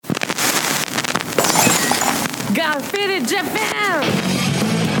Got fitted Japan.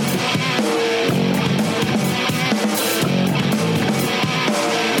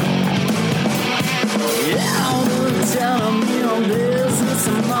 Yeah, all the time me on business.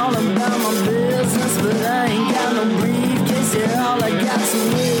 I'm all about my business, but I ain't got no briefcase. Yeah, all I got's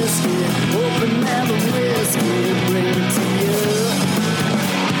some whiskey. Open now the whiskey, bring it to you.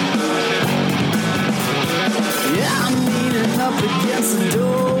 Yeah, I'm leaning up against the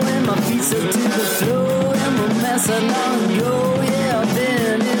door, and my feet stuck to the floor, and we're messing on go. Yeah, I've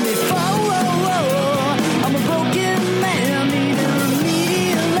been in before. I'm a broken man, needing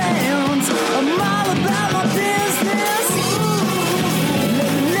remedial lands. I'm all about my business.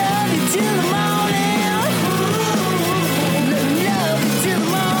 Let me love you till the morning. Let me love you till the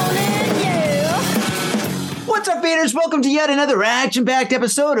morning, yeah. What's up, faders? Welcome to yet another action-packed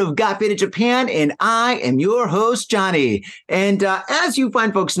episode of Got Faded Japan, and I am your host, Johnny. And as you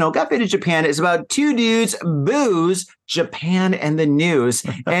fine folks know, Got Faded Japan is about two dudes, booze, Japan, and the news.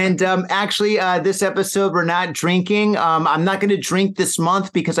 And actually, this episode, we're not drinking. I'm not going to drink this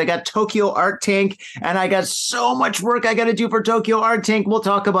month because I got Tokyo Art Tank, and I got so much work I got to do for Tokyo Art Tank. We'll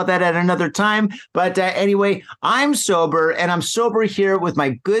talk about that at another time. But anyway, I'm sober, and I'm sober here with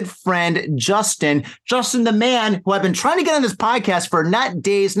my good friend, Justin. Justin, the man who I've been trying to get on this podcast for not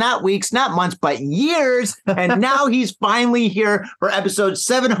days, not weeks, not months, but years. And now he's finally here for episode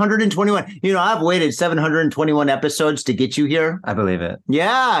 721. You know, I've waited 721 episodes to get you here. I believe it.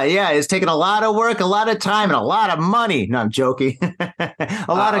 Yeah. It's taken a lot of work, a lot of time, and a lot of money. No, I'm joking. A lot of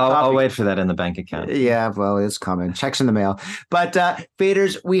coffee. I'll wait for that in the bank account. Yeah, well, it's coming. Checks in the mail. But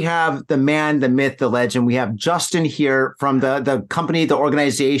faders, we have the man, the myth, the legend. We have Justin here from the company, the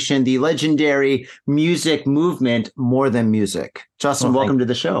organization, the legendary music movement, More Than Music. Justin, welcome to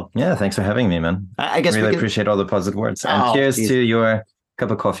the show. Yeah, thanks for having me, man. I guess really appreciate all the positive words. And cheers to your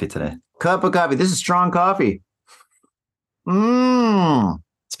cup of coffee today. Cup of coffee. This is strong coffee.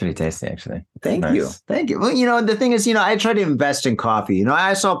 It's pretty tasty, actually. Thank you. Well, you know, the thing is, I try to invest in coffee. You know,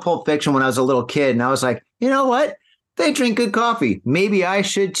 I saw Pulp Fiction when I was a little kid, and I was like, you know what? They drink good coffee. Maybe I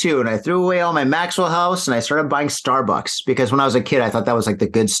should too. And I threw away all my Maxwell House, and I started buying Starbucks because when I was a kid, I thought that was like the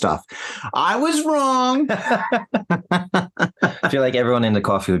good stuff. I was wrong. I feel like everyone into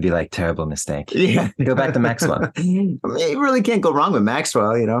coffee would be like, terrible mistake. Yeah. Go back to Maxwell. You really can't go wrong with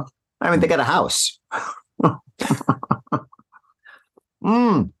Maxwell, you know? I mean, they got a house.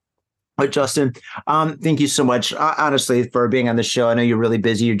 But Justin, thank you so much, honestly, for being on the show. I know you're really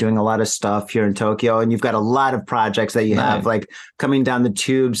busy. You're doing a lot of stuff here in Tokyo, and you've got a lot of projects that you have like coming down the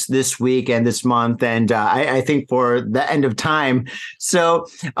tubes this week and this month, and I think for the end of time. So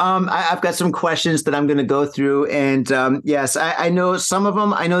I've got some questions that I'm going to go through, and yes, I know some of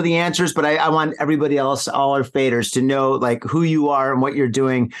them. I know the answers, but I want everybody else, all our faders, to know like who you are and what you're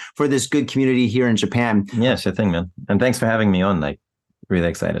doing for this good community here in Japan. Yeah, sure thing, man. And thanks for having me on. Like, really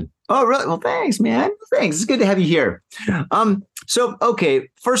excited. Oh, really? Well, thanks, man. Thanks. It's good to have you here. So, okay,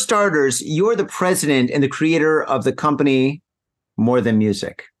 for starters, you're the president and the creator of the company More Than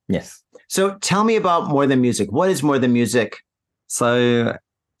Music. Yes. So tell me about More Than Music. What is More Than Music? So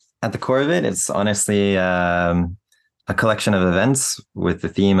at the core of it, it's honestly a collection of events with the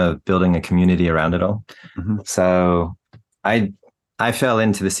theme of building a community around it all. Mm-hmm. So I fell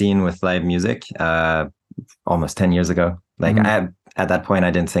into the scene with live music almost 10 years ago. Like at that point,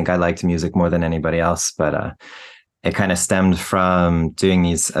 I didn't think I liked music more than anybody else, but it kind of stemmed from doing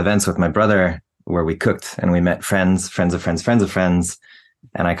these events with my brother where we cooked and we met friends of friends.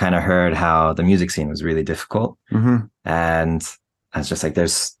 And I kind of heard how the music scene was really difficult. Mm-hmm. And I was just like,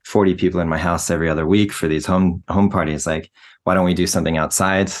 there's 40 people in my house every other week for these home parties. Like, why don't we do something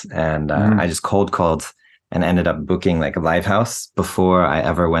outside? And I just cold called and ended up booking like a live house before I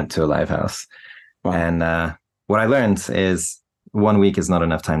ever went to a live house. Wow. And what I learned is 1 week is not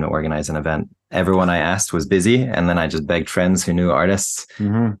enough time to organize an event. Everyone I asked was busy, and then I just begged friends who knew artists.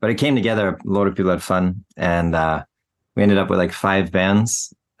 Mm-hmm. But it came together. A lot of people had fun, and we ended up with like 5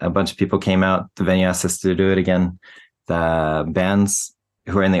 bands. A bunch of people came out. The venue asked us to do it again. The bands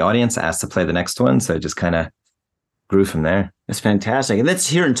who were in the audience asked to play the next one, so it just kind of grew from there. That's fantastic. And that's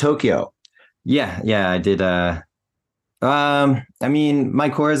here in Tokyo. Yeah, I did. I mean, my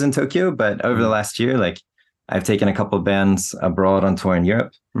core is in Tokyo, but over the last year, like, I've taken a couple of bands abroad on tour in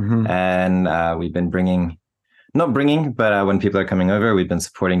Europe, and we've been when people are coming over, we've been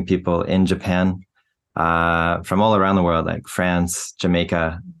supporting people in Japan from all around the world, like France,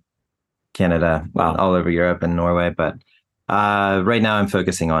 Jamaica, Canada, all over Europe and Norway. But right now I'm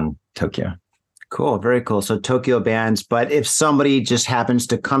focusing on Tokyo. Cool. Very cool. So Tokyo bands. But if somebody just happens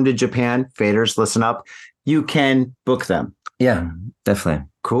to come to Japan, faders, listen up, you can book them. Yeah, definitely.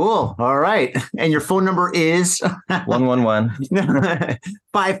 Cool. All right. And your phone number is 111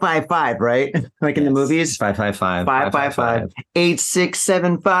 555, right? Like in the movies? 555 555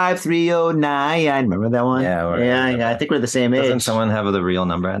 8675 309. I remember that one. Yeah, yeah. I think we're the same age. Doesn't someone have the real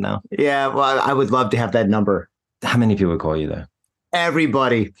number now? Yeah, well, I would love to have that number. How many people call you though?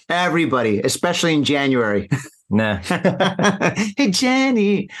 Everybody, especially in January. Nah. Hey,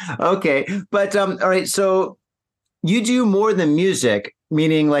 Jenny. Okay. But all right. So you do more than music,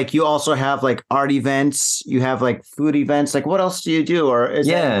 meaning like you also have like art events, you have like food events. Like what else do you do? Or is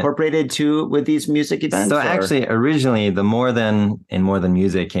that incorporated too with these music events? So actually, originally, the more than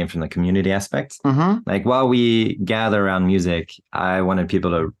music came from the community aspect. Mm-hmm. Like while we gather around music, I wanted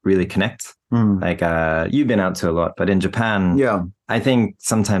people to really connect. Like you've been out to a lot, but in Japan, I think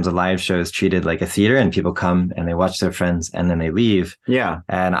sometimes a live show is treated like a theater and people come and they watch their friends and then they leave. Yeah.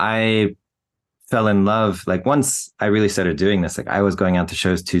 And I fell in love. Like once I really started doing this, like I was going out to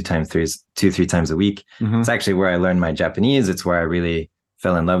shows 3 times a week. Mm-hmm. It's actually where I learned my Japanese. It's where I really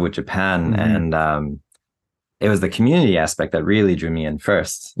fell in love with Japan. Mm-hmm. And it was the community aspect that really drew me in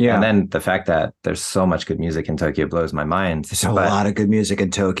first. Yeah. And then the fact that there's so much good music in Tokyo blows my mind. There's a lot of good music in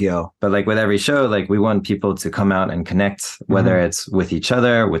Tokyo. But like with every show, like we want people to come out and connect, whether it's with each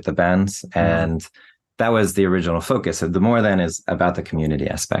other, with the bands. And that was the original focus of the More Than is about the community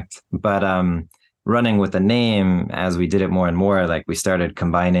aspect. But running with the name, as we did it more and more, like we started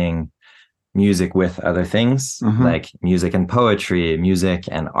combining music with other things, like music and poetry, music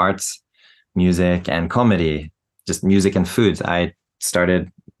and arts, music and comedy, just music and foods. I started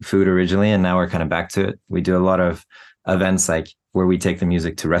food originally, and now we're kind of back to it. We do a lot of events like where we take the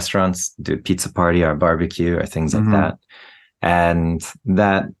music to restaurants, do a pizza party or barbecue or things like that. And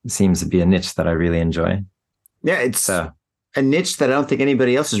that seems to be a niche that I really enjoy. Yeah, it's a niche that I don't think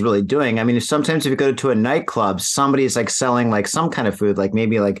anybody else is really doing. I mean, sometimes if you go to a nightclub, somebody's like selling like some kind of food, like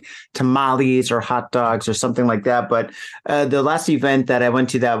maybe like tamales or hot dogs or something like that. But the last event that I went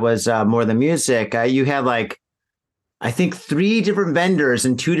to that was More Than Music, you had like, I think 3 different vendors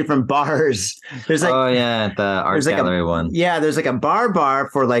in 2 different bars. There's like, the art gallery one. Yeah, there's like a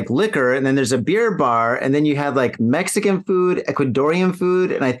bar for like liquor, and then there's a beer bar, and then you have like Mexican food, Ecuadorian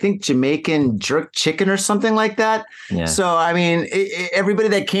food, and I think Jamaican jerk chicken or something like that. Yeah. So I mean, everybody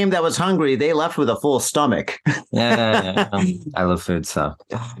that came that was hungry, they left with a full stomach. Yeah. I love food, so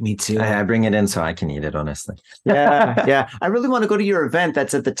me too. I bring it in so I can eat it, honestly. Yeah. I really want to go to your event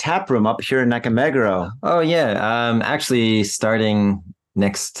that's at the tap room up here in Nakameguro. Oh yeah. Actually, starting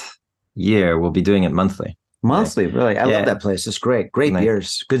next year, we'll be doing it monthly. Monthly, really? I love that place. It's great. Great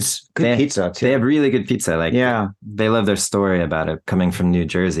beers. Good pizza, too. They have really good pizza. Like, they love their story about it coming from New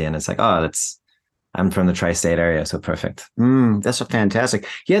Jersey. And it's like, I'm from the tri-state area, so perfect. That's so fantastic.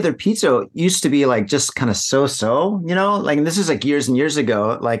 Yeah, their pizza used to be like just kind of so-so, you know? Like, and this is like years and years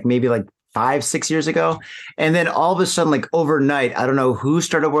ago, like maybe like 5-6 years ago. And then all of a sudden, like overnight, I don't know who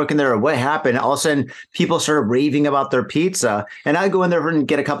started working there or what happened. All of a sudden, people started raving about their pizza. And I go in there and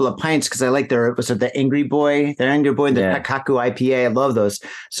get a couple of pints because I like the Angry Boy, and the Kakaku IPA. I love those.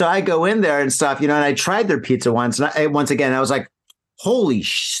 So I go in there and stuff, and I tried their pizza once. And once again, I was like, holy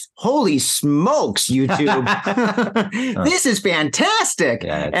smokes, YouTube. This is fantastic.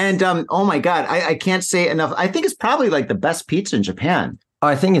 Yeah, and oh my God, I can't say enough. I think it's probably like the best pizza in Japan. Oh,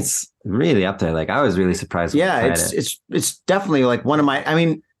 I think it's really up there. Like I was really surprised. It's definitely like one of my, I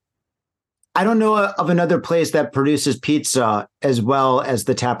mean, I don't know of another place that produces pizza as well as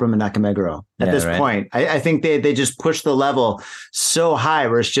the taproom in Nakameguro at this point. I think they just push the level so high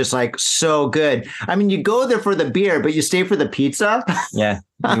where it's just like so good. I mean, you go there for the beer, but you stay for the pizza. Yeah.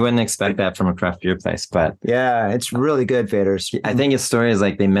 You wouldn't expect that from a craft beer place, but yeah, it's really good, Faders. I think his story is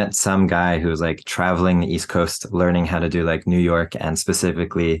like they met some guy who was like traveling the East Coast, learning how to do like New York and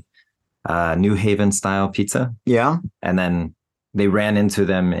specifically New Haven style pizza. Yeah. And then they ran into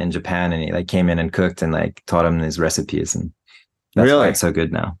them in Japan and he like came in and cooked and like taught him his recipes. And that's why it's so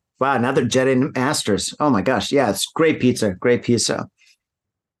good now. Wow. Now they're Jedi masters. Oh my gosh. Yeah. It's great pizza. Great pizza.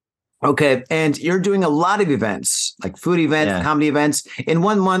 Okay. And you're doing a lot of events, like food events, comedy events. In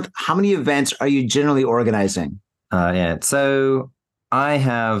 1 month, how many events are you generally organizing? So I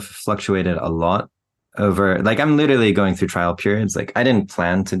have fluctuated a lot over, like, I'm literally going through trial periods. Like, I didn't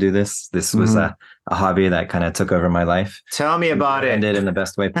plan to do this. This was a hobby that kind of took over my life. Tell me about it. And did in the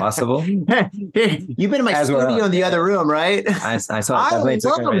best way possible. You've been in my studio in the other room, right? I saw it. I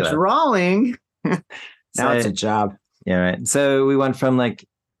love drawing. Now it's a job. Yeah, right. So we went from like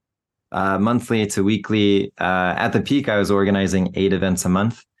monthly to weekly. At the peak, I was organizing 8 events a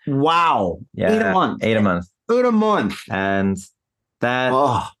month. Wow. Yeah. 8 a month. 8 a month. 8 a month. And that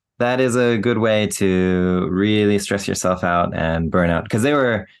that is a good way to really stress yourself out and burn out. Because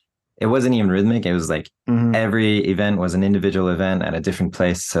it wasn't even rhythmic. It was like every event was an individual event at a different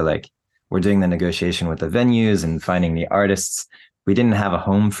place. So like we're doing the negotiation with the venues and finding the artists. We didn't have a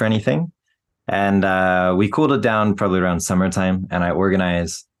home for anything. And we cooled it down probably around summertime. And I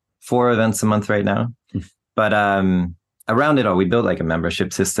organize 4 events a month right now. But around it all, we built like a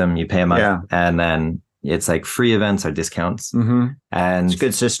membership system. You pay a month and then it's like free events or discounts. And it's a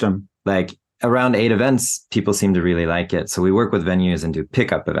good system. Like around 8 events, people seem to really like it. So we work with venues and do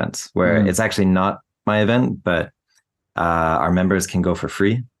pickup events where it's actually not my event, but our members can go for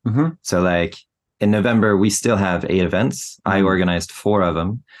free. So like in November, we still have 8 events. I organized 4 of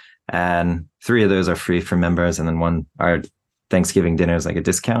them and 3 of those are free for members. And then one, our Thanksgiving dinner is like a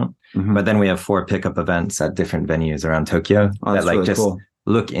discount. But then we have 4 pickup events at different venues around Tokyo that like really just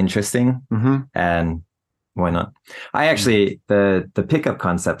look interesting. And why not? I actually, the pickup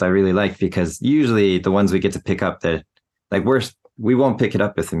concept I really like because usually the ones we get to pick up, they're like we won't pick it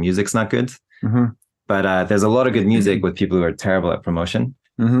up if the music's not good. But there's a lot of good music with people who are terrible at promotion.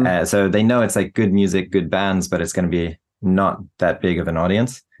 So they know it's like good music, good bands, but it's going to be not that big of an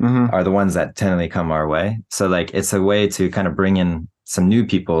audience are the ones that tentatively come our way. So like it's a way to kind of bring in some new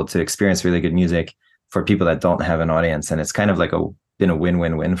people to experience really good music for people that don't have an audience. And it's kind of like been a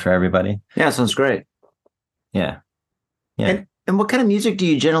win-win-win for everybody. Yeah, sounds great. Yeah. And what kind of music do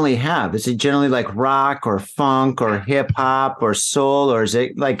you generally have? Is it generally like rock or funk or hip hop or soul, or is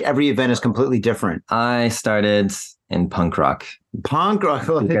it like every event is completely different? I started in punk rock. Punk rock,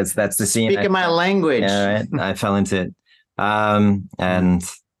 because that's the scene. Speaking my language. Yeah, right. I fell into it, and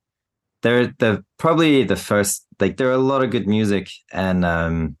they're probably the first. Like there are a lot of good music, and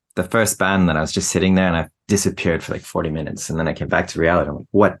the first band that I was just sitting there, and I disappeared for like 40 minutes, and then I came back to reality. I'm like,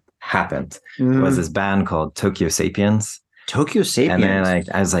 what happened? It was this band called Tokyo Sapiens. Tokyo Sapiens. And then like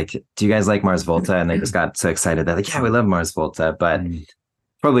I was like, do you guys like Mars Volta? And they just got so excited. They're like, yeah, we love Mars Volta. But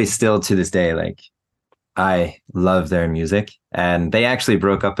probably still to this day, like I love their music. And they actually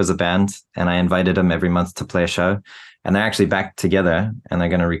broke up as a band and I invited them every month to play a show. And they're actually back together and they're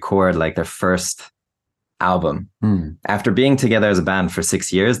going to record like their first album. After being together as a band for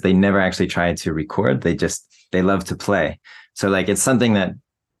 6 years, they never actually tried to record. They love to play. So like it's something that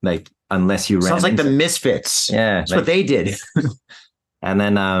like unless you sounds like the Misfits. Yeah, that's like, what they did. And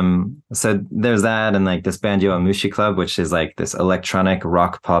then so there's that, and like this band Yowamushi Club, which is like this electronic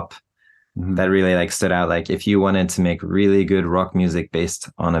rock pop that really like stood out. Like if you wanted to make really good rock music based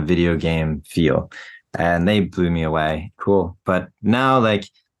on a video game feel, and they blew me away. Cool. But now like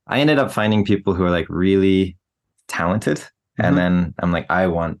I ended up finding people who are like really talented, and then I'm like, I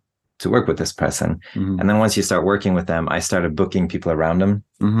want to work with this person. And then once you start working with them, I started booking people around them.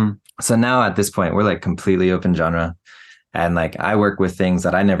 So now at this point, we're like completely open genre. And like, I work with things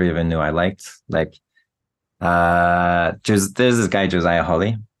that I never even knew I liked. Like, there's this guy, Josiah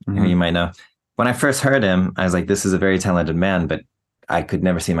Hawley, who you might know. When I first heard him, I was like, this is a very talented man, but I could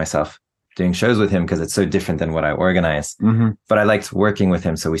never see myself doing shows with him because it's so different than what I organize. But I liked working with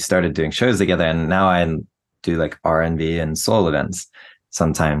him. So we started doing shows together. And now I do like R&B and soul events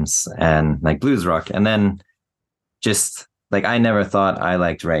sometimes and like blues rock. And then just like I never thought I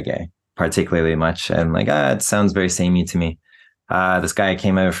liked reggae particularly much, and like it sounds very samey to me. This guy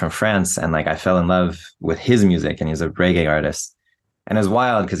came over from France and like I fell in love with his music, and he's a reggae artist. And it was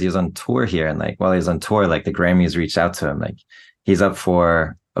wild because he was on tour here, and like while he was on tour, like the Grammys reached out to him. Like he's up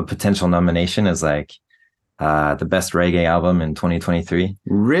for a potential nomination as like the best reggae album in 2023.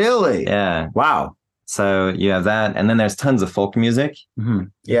 Really? Yeah. Wow. So you have that, and then there's tons of folk music.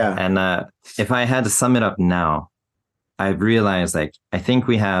 Yeah. And if I had to sum it up now, I've realized like I think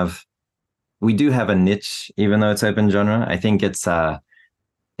we do have a niche, even though it's open genre. I think it's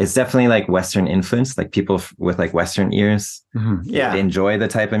definitely like Western influence, like people with like Western ears enjoy the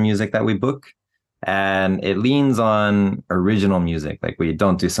type of music that we book. And it leans on original music. Like we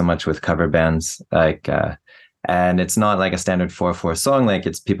don't do so much with cover bands, like and it's not like a standard 4/4 song. Like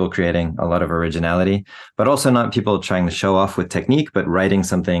it's people creating a lot of originality, but also not people trying to show off with technique, but writing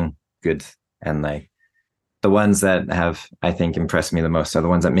something good. And like the ones that have, I think, impressed me the most are the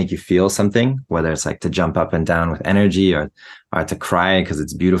ones that make you feel something, whether it's like to jump up and down with energy or to cry because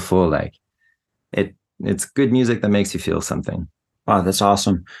it's beautiful. Like it's good music that makes you feel something. Wow, that's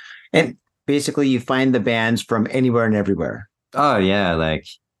awesome. And basically you find the bands from anywhere and everywhere. Oh yeah. Like,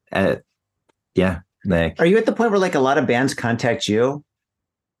 yeah. Like, are you at the point where like a lot of bands contact you?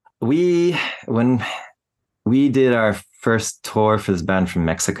 When we did our first tour for this band from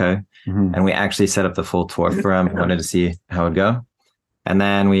Mexico, and we actually set up the full tour for them. Wanted to see how it'd go. And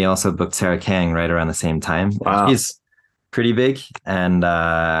then we also booked Sarah Kang right around the same time. Wow. pretty big. And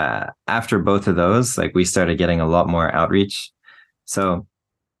after both of those, like we started getting a lot more outreach. So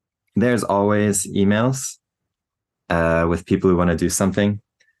there's always emails with people who want to do something.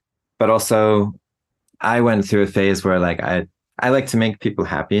 But also I went through a phase where like I like to make people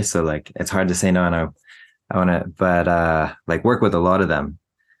happy. So like it's hard to say no, and I want to, but like work with a lot of them.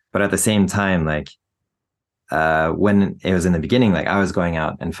 But at the same time, like when it was in the beginning, like I was going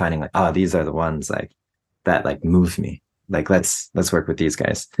out and finding like, oh, these are the ones like that like move me. Like let's work with these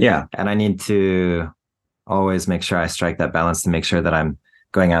guys. Yeah. And I need to always make sure I strike that balance to make sure that I'm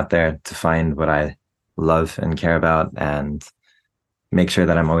going out there to find what I love and care about, and make sure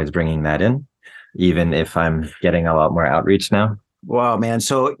that I'm always bringing that in, even if I'm getting a lot more outreach now. Wow, man.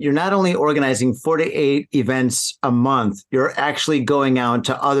 So you're not only organizing 4 to 8 events a month, you're actually going out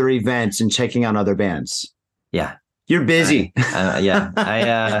to other events and checking out other bands. Yeah. You're busy.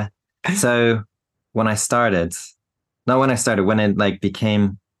 Yeah. So when it like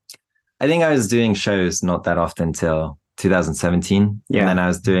became, I think I was doing shows not that often till 2017. Yeah. And then I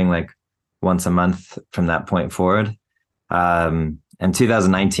was doing like once a month from that point forward. And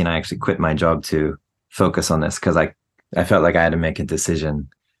 2019, I actually quit my job to focus on this because I felt like I had to make a decision.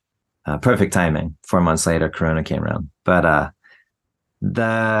 Perfect timing. 4 months later, Corona came around. But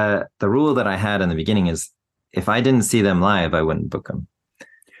the rule that I had in the beginning is if I didn't see them live, I wouldn't book them.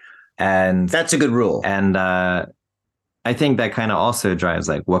 And that's a good rule. And I think that kind of also drives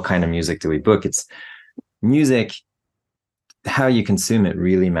like what kind of music do we book? It's music. How you consume it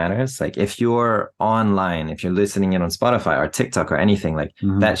really matters. Like if you're online, if you're listening in on Spotify or TikTok or anything, like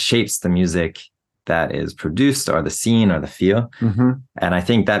that shapes the music that is produced or the scene or the feel. And I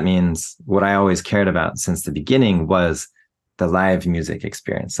think that means what I always cared about since the beginning was the live music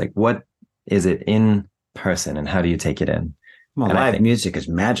experience. Like what is it in person and how do you take it in? Well, and live music is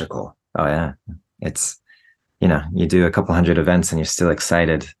magical. Oh yeah. It's, you know, you do a couple hundred events and you're still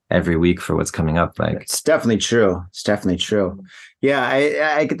excited every week for what's coming up. Like it's definitely true. It's definitely true. Yeah,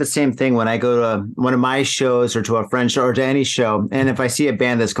 I get the same thing when I go to one of my shows or to a friend's show or to any show. And if I see a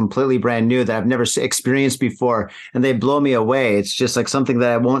band that's completely brand new that I've never experienced before and they blow me away, it's just like something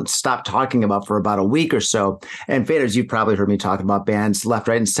that I won't stop talking about for about a week or so. And Faders, you've probably heard me talking about bands left,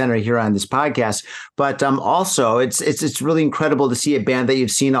 right, and center here on this podcast. But also, it's really incredible to see a band that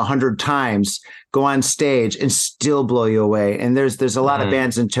you've seen 100 times go on stage and still blow you away. And there's a lot of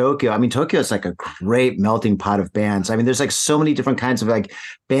bands in Tokyo. I mean, Tokyo is like a great melting pot of bands. I mean, there's like so many different kinds of like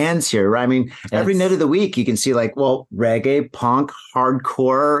bands here, right? I mean, every night of the week you can see like, well, reggae, punk,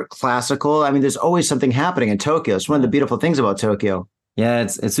 hardcore, classical. I mean, there's always something happening in Tokyo. It's one of the beautiful things about Tokyo. Yeah,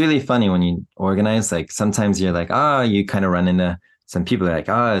 it's really funny when you organize. Like sometimes you're like, you kind of run into some people are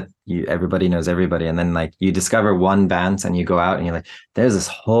like, everybody knows everybody. And then like you discover one band and you go out and you're like, there's this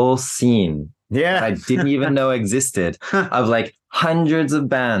whole scene that I didn't even know existed of like hundreds of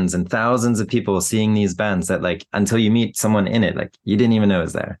bands and thousands of people seeing these bands that like until you meet someone in it, like you didn't even know it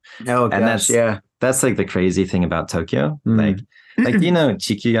was there. Oh, and gosh, that's like the crazy thing about Tokyo. Like you know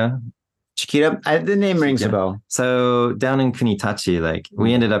Chiquita? Chiquita, the name rings a bell. So down in Kunitachi, like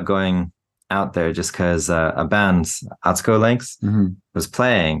we ended up going out there just because a band, Atsuko Legs, was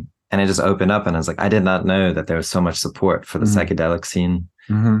playing, and it just opened up, and I was like, I did not know that there was so much support for the psychedelic scene.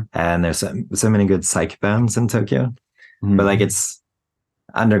 And there's so many good psych bands in Tokyo, but like it's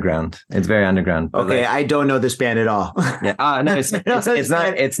underground. It's very underground. Okay, like, I don't know this band at all. Yeah. No, it's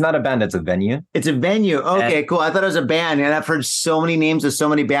not a band. It's a venue. It's a venue. Okay, cool. I thought it was a band, and I've heard so many names of so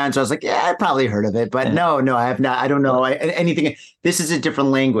many bands. I was like, yeah, I probably heard of it, but no, I have not. I don't know anything. This is a different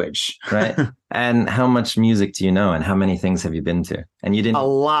language, right? And how much music do you know, and how many things have you been to? And you didn't a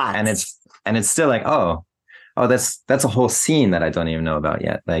lot. And it's still like, oh, that's a whole scene that I don't even know about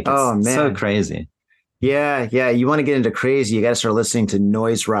yet. Like, it's so crazy. Yeah. You want to get into crazy, you got to start listening to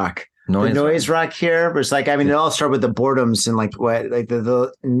noise rock. Noise rock here was like, I mean, it all started with the Boredoms in like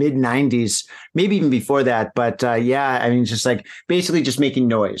the mid 90s, maybe even before that. But I mean, just like basically just making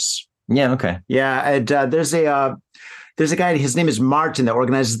noise. Yeah. Okay. Yeah. And there's a guy, his name is Martin, that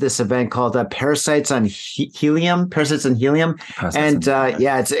organizes this event called Parasites on Helium. It's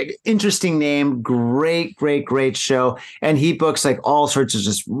an interesting name. Great show. And he books like all sorts of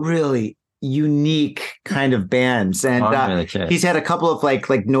just really unique kind of bands. And he's had a couple of like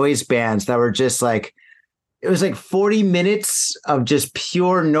noise bands that were just like, it was like 40 minutes of just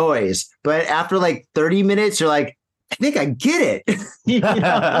pure noise. But after like 30 minutes, you're like, I think I get it.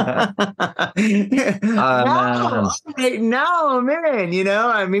 Now I'm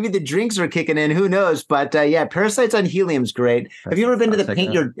in, maybe the drinks are kicking in. Who knows? But Parasites on Helium's great. Have you ever been to the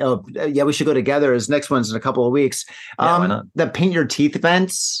Paint Your... we should go together. His next one's in a couple of weeks. Why not? The Paint Your Teeth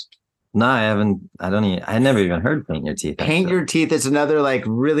events. No, I haven't. I never even heard Paint Your Teeth. Paint Your Teeth is another like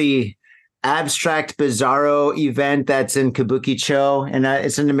really abstract, bizarro event that's in Kabukicho, and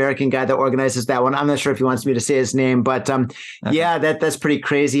it's an American guy that organizes that one. I'm not sure if he wants me to say his name, but yeah, that's pretty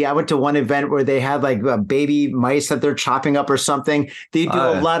crazy. I went to one event where they had like baby mice that they're chopping up or something. They do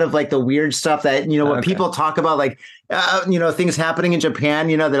a lot of like the weird stuff that when people talk about like things happening in Japan,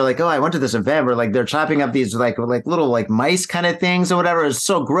 they're like, oh, I went to this event where like they're chopping up these like little like mice kind of things or whatever. It's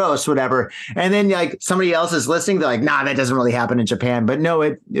so gross, whatever. And then like somebody else is listening, they're like, nah, that doesn't really happen in Japan. But no,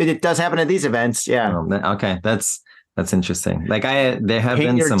 it does happen at these events. Yeah. Okay, that's interesting. Like there have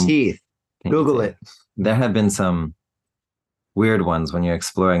been some teeth. Google it. There have been some weird ones when you're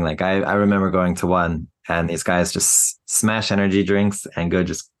exploring. Like I remember going to one, and these guys just smash energy drinks and go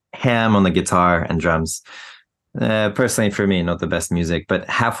just ham on the guitar and drums. Personally, for me, not the best music, but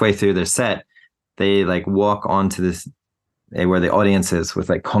halfway through their set, they like walk onto this where the audience is with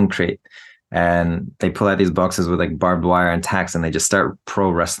like concrete, and they pull out these boxes with like barbed wire and tacks, and they just start pro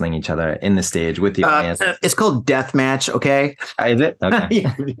wrestling each other in the stage with the audience. It's called death match. Okay. Is it? Okay.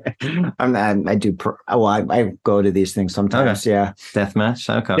 I go to these things sometimes. Okay. Yeah. Death match.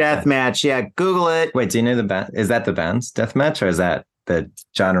 Okay. Death match. Yeah. Google it. Wait, do you know the band? Is that the band's death match, or is that the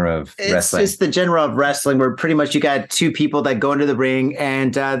genre of wrestling? It's the genre of wrestling where pretty much you got two people that go into the ring,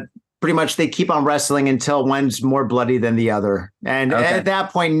 and pretty much they keep on wrestling until one's more bloody than the other. And at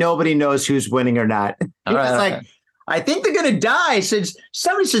that point, nobody knows who's winning or not. Like, I think they're going to die.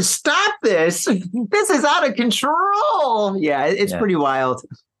 Somebody should stop this. This is out of control. Yeah, it's pretty wild.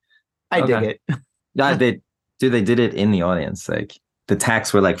 I dig it. Yeah, they did it in the audience. Like the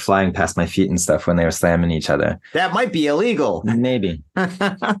tacks were like flying past my feet and stuff when they were slamming each other. That might be illegal. Maybe.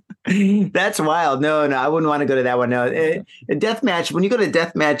 That's wild. No, I wouldn't want to go to that one. No, a death match. When you go to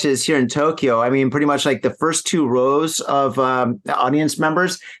death matches here in Tokyo, I mean, pretty much like the first two rows of audience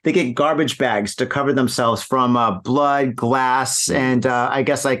members, they get garbage bags to cover themselves from blood, glass, and I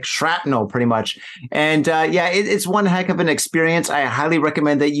guess like shrapnel, pretty much. And it's one heck of an experience. I highly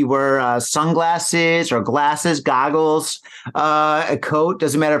recommend that you wear sunglasses or glasses, goggles, a coat.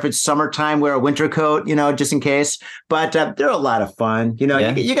 Doesn't matter if it's summertime, wear a winter coat, just in case. But they're a lot of fun. You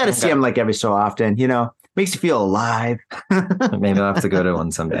got to see them like every so often. Makes you feel alive. Maybe I'll have to go to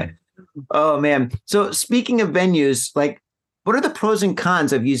one someday. Oh man! So speaking of venues, like, what are the pros and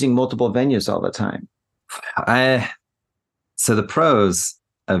cons of using multiple venues all the time? So the pros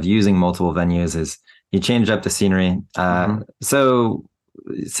of using multiple venues is you change up the scenery. So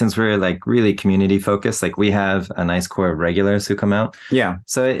since we're like really community focused, like we have a nice core of regulars who come out. Yeah.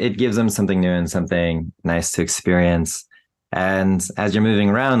 So it gives them something new and something nice to experience. And as you're moving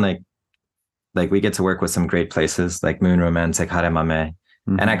around, like we get to work with some great places like Moon Romantic, Haremame.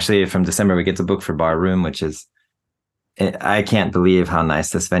 And actually from December, we get to book for Bar Room, which is, I can't believe how nice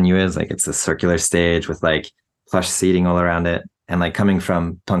this venue is. Like it's a circular stage with like plush seating all around it. And like coming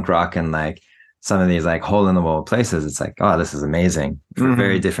from punk rock and like some of these like hole in the wall places, it's like, oh, this is amazing for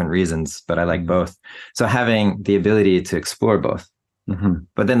very different reasons, but I like both. So having the ability to explore both.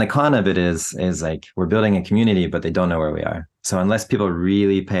 But then the con of it is like we're building a community, but they don't know where we are. So unless people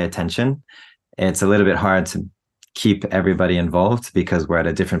really pay attention, it's a little bit hard to keep everybody involved because we're at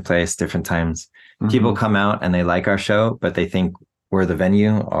a different place, different times. People come out and they like our show, but they think we're the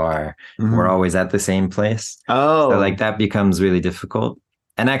venue or we're always at the same place. So like that becomes really difficult.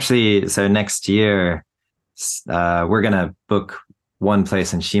 And actually, so next year, we're going to book one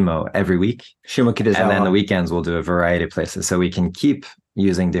place in Shimo every week. And then the weekends we'll do a variety of places. So we can keep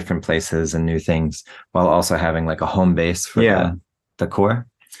using different places and new things while also having like a home base for the core.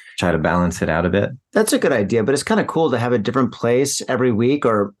 Try to balance it out a bit. That's a good idea, but it's kind of cool to have a different place every week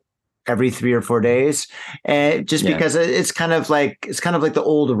or every 3 or 4 days. And just because it's kind of like the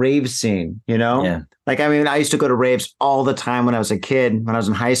old rave scene, Like, I mean, I used to go to raves all the time when I was a kid, when I was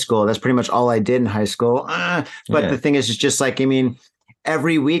in high school. That's pretty much all I did in high school. But the thing is, it's just like, I mean,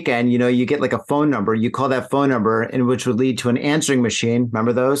 every weekend, you get like a phone number, you call that phone number, and which would lead to an answering machine.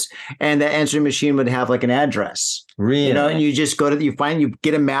 Remember those? And that answering machine would have like an address. Really? And you just go to, you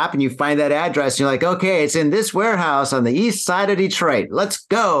get a map and you find that address. And you're like, okay, it's in this warehouse on the east side of Detroit. Let's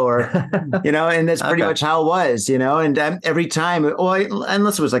go. Or, and that's pretty much how it was, and every time,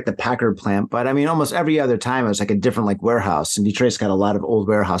 unless it was like the Packard plant, but I mean, almost every other time it was like a different like warehouse. And Detroit's got a lot of old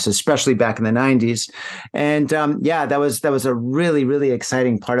warehouses, especially back in the 90s. And that was a really, really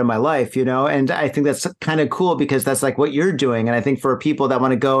exciting part of my life, and I think that's kind of cool because that's like what you're doing. And I think for people that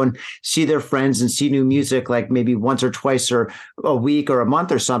want to go and see their friends and see new music, like maybe once or twice or a week or a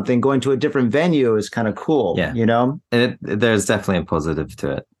month or something, going to a different venue is kind of cool. Yeah. You know, there's definitely a positive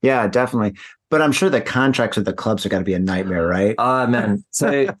to it. Yeah, definitely. But I'm sure the contracts with the clubs are going to be a nightmare, right? Oh man.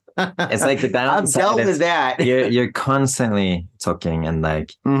 So it's like the downside. I've dealt with that. You're constantly talking, and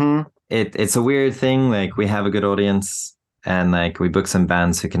like it's a weird thing. Like we have a good audience, and like we book some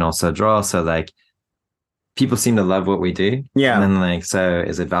bands who can also draw. So like people seem to love what we do. Yeah. And then like, so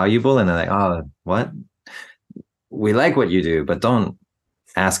is it valuable? And they're like, oh, what? We like what you do, but don't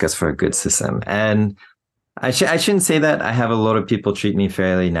ask us for a good system. And I shouldn't say that. I have a lot of people treat me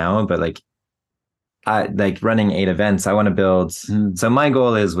fairly now, but like I like running 8 events. I want to build. So my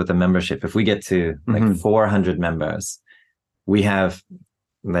goal is with a membership, if we get to like 400 members, we have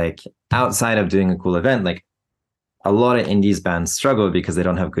like outside of doing a cool event, like a lot of indies bands struggle because they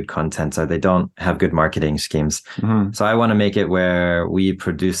don't have good content or they don't have good marketing schemes. So I want to make it where we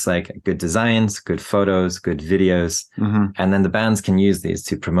produce like good designs, good photos, good videos, and then the bands can use these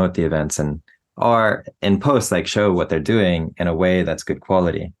to promote the events and or in post, like show what they're doing in a way that's good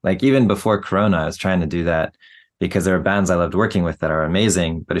quality. Like even before Corona, I was trying to do that because there are bands I loved working with that are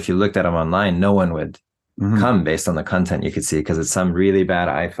amazing. But if you looked at them online, no one would come based on the content you could see because it's some really bad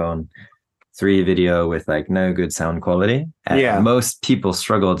iPhone 3 video with like no good sound quality. And most people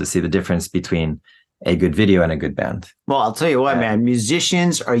struggle to see the difference between a good video and a good band. Well, I'll tell you what, man,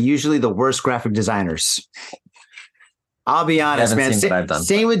 musicians are usually the worst graphic designers. I'll be honest, man.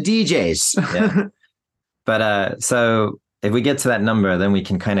 Same with DJs. Yeah. But so if we get to that number, then we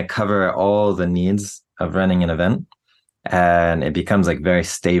can kind of cover all the needs of running an event, and it becomes like very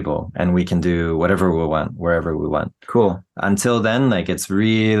stable, and we can do whatever we want, wherever we want. Cool. Until then, like it's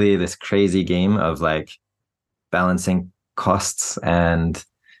really this crazy game of like balancing costs, and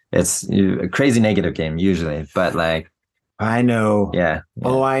it's a crazy negative game usually, but like I know. Yeah.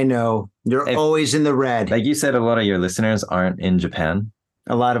 Oh, I know. You're always in the red. Like you said, a lot of your listeners aren't in Japan.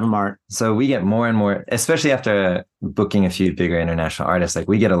 A lot of them aren't. So we get more and more, especially after booking a few bigger international artists, like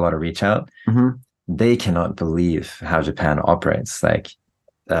we get a lot of reach out. They cannot believe how Japan operates. Like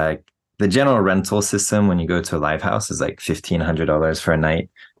the general rental system when you go to a live house is like $1,500 for a night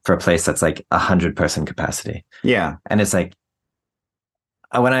for a place that's like 100-person capacity. Yeah. And it's like,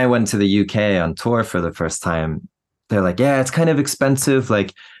 when I went to the UK on tour for the first time, they're like, yeah, it's kind of expensive.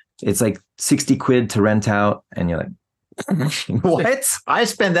 Like it's like 60 quid to rent out. And you're like, what? I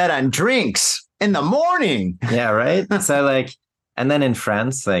spend that on drinks in the morning. Yeah, right. So like, and then in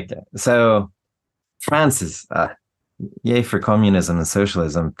France, like, so France is yay for communism and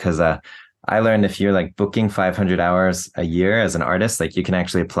socialism, because I learned if you're like booking 500 hours a year as an artist, like you can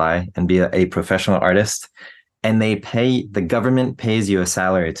actually apply and be a professional artist, and the government pays you a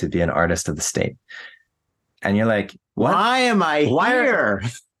salary to be an artist of the state. And you're like, what? Why am I here?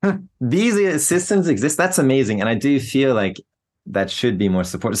 These systems exist. That's amazing. And I do feel like that should be more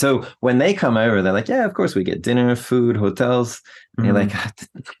support. So when they come over, they're like, yeah, of course we get dinner, food, hotels. And you're like,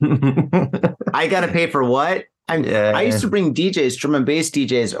 I got to pay for what? I used to bring DJs, drum and bass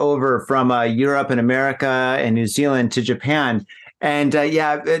DJs over from Europe and America and New Zealand to Japan. And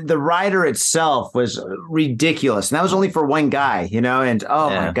the rider itself was ridiculous. And that was only for one guy, you know, and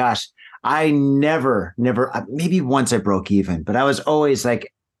my gosh, I never, maybe once I broke even, but I was always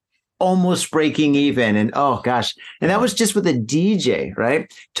like almost breaking even. And oh gosh. And that was just with a DJ,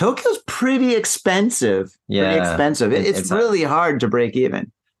 right? Tokyo's pretty expensive. Yeah. Pretty expensive. It's really hard to break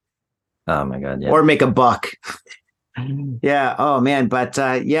even. Oh my God. Yeah. Or make a buck. Yeah. Oh man. But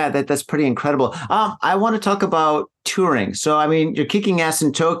that's pretty incredible. I want to talk about touring. So, I mean, you're kicking ass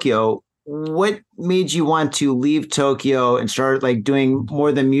in Tokyo. What made you want to leave Tokyo and start like doing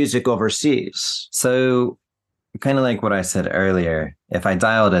more than music overseas? So kind of like what I said earlier, if I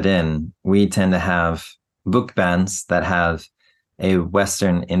dialed it in, we tend to have book bands that have a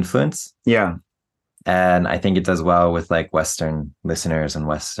Western influence. Yeah. And I think it does well with like Western listeners and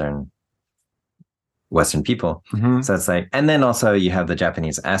Western people. So it's like, and then also you have the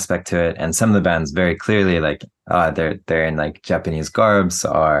Japanese aspect to it. And some of the bands very clearly like, they're in like Japanese garbs,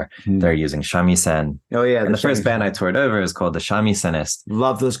 or they're using shamisen. Oh yeah. And the first band I toured over is called the Shamisen.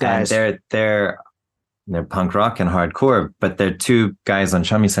 Love those guys. And they're punk rock and hardcore, but they're 2 guys on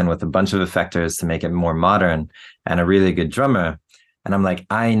shamisen with a bunch of effectors to make it more modern and a really good drummer. And I'm like,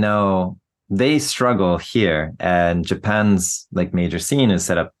 I know they struggle here, and Japan's like major scene is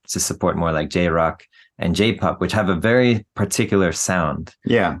set up to support more like J-rock and J-pop, which have a very particular sound.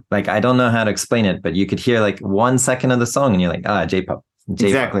 Yeah. Like, I don't know how to explain it, but you could hear like 1 second of the song and you're like, J-pop.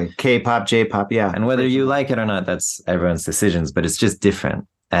 Exactly. K-pop, J-pop. Yeah. And whether you like it or not, that's everyone's decisions, but it's just different.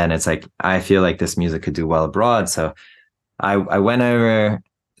 And it's like, I feel like this music could do well abroad. So I went over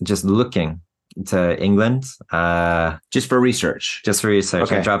just looking to England, just for research. Just for research.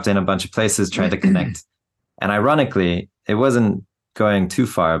 Okay. I dropped in a bunch of places, tried to connect. And ironically, it wasn't going too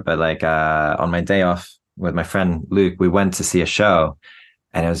far, but like on my day off with my friend Luke, we went to see a show,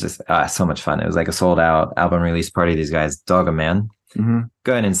 and it was just so much fun. It was like a sold out album release party. These guys, Dog a Man,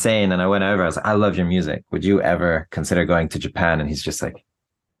 going insane. And I went over, I was like, I love your music. Would you ever consider going to Japan? And he's just like,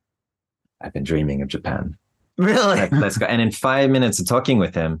 I've been dreaming of Japan. Really? Like, let's go. And in 5 minutes of talking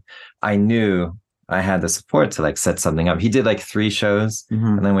with him, I knew I had the support to like set something up. He did like 3 shows,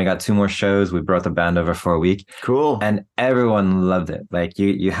 and then we got 2 more shows. We brought the band over for a week. Cool. And everyone loved it. Like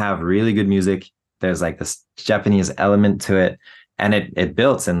you have really good music. There's like this Japanese element to it. And it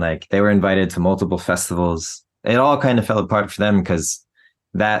built, and like they were invited to multiple festivals. It all kind of fell apart for them because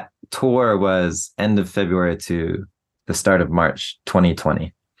that tour was end of February to the start of March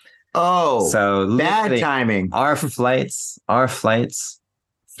 2020. Oh, so bad timing. Our flights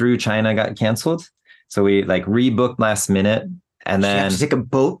through China got canceled. So we like rebooked last minute, and then you have to take a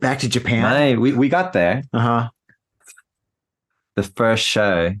boat back to Japan. We got there. The first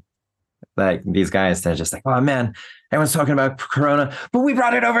show, like these guys, they're just like, oh man, everyone's talking about Corona, but we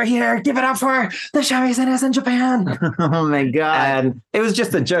brought it over here. Give it up for the Shamisen in Japan. Oh my God. And it was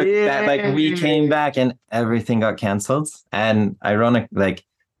just a joke that like we came back and everything got canceled. And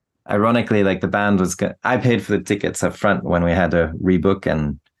ironically, like the band was I paid for the tickets up front when we had to rebook,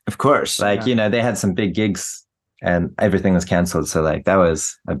 and of course, like, you know, they had some big gigs and everything was canceled. So like that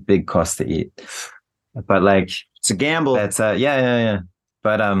was a big cost to eat. But like it's a gamble. That's yeah.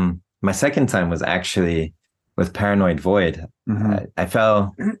 But my second time was actually with Paranoid Void. I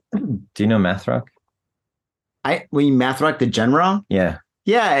fell. Do you know Math Rock? Math Rock the genre? Yeah.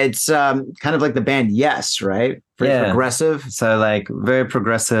 Yeah, it's kind of like the band Yes, right? Very progressive. So like very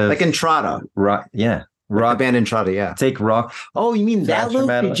progressive. Like Entrada. Rock, yeah. Rock. The band Entrada, yeah. Take rock. Oh, you mean that Luke?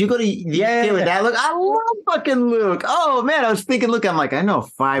 Did you go to the UK with that Luke? I love fucking Luke. Oh man, I was thinking Luke. I'm like, I know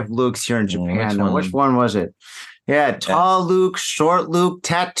 5 Lukes here in Japan. Which one was it? Yeah, tall Luke, short Luke,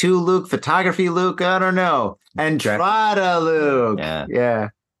 tattoo Luke, photography Luke. I don't know. Entrada Luke. Yeah.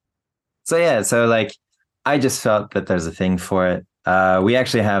 So like I just felt that there's a thing for it. We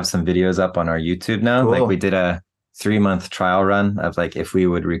actually have some videos up on our YouTube now. Cool. Like we did a 3-month trial run of like if we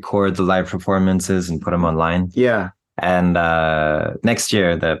would record the live performances and put them online. Yeah. And next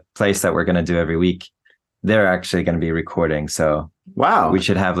year, the place that we're going to do every week, they're actually going to be recording. So wow, we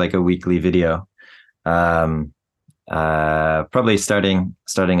should have like a weekly video. Probably starting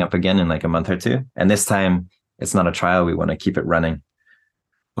up again in like a month or 2. And this time it's not a trial. We want to keep it running.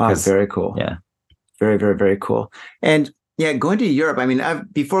 Wow, very cool. Yeah. Very, very, very cool. And yeah, going to Europe. I mean,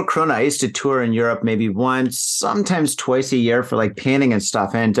 before Corona, I used to tour in Europe maybe once, sometimes twice a year for like painting and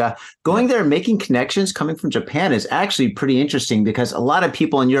stuff. And going there, making connections coming from Japan is actually pretty interesting because a lot of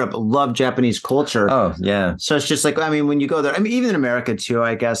people in Europe love Japanese culture. Oh, yeah. So it's just like, I mean, when you go there, I mean, even in America too,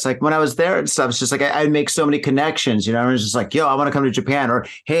 I guess, like when I was there and stuff, it's just like, I'd make so many connections, you know, I was just like, yo, I want to come to Japan, or,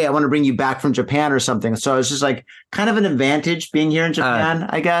 hey, I want to bring you back from Japan or something. So it's just like kind of an advantage being here in Japan,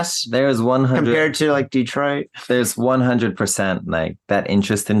 I guess. There's 100 compared to like Detroit. There's 100% like that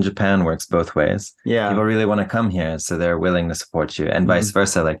interest in Japan works both ways. Yeah. People really want to come here, so they're willing to support you, and vice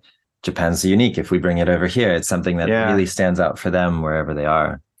versa. Like Japan's unique. If we bring it over here, it's something that really stands out for them wherever they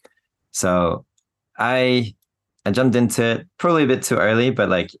are. So I jumped into it probably a bit too early, but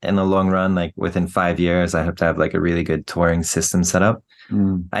like in the long run, like within 5 years, I hope to have like a really good touring system set up.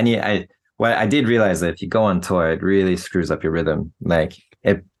 I did realize that if you go on tour, it really screws up your rhythm. Like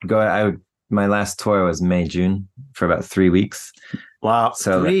my last tour was May, June for about 3 weeks. Wow.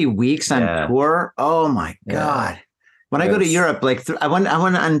 So 3 weeks on tour. Oh my God. When I go to Europe, like I went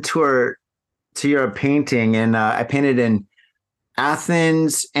on tour to Europe painting, and I painted in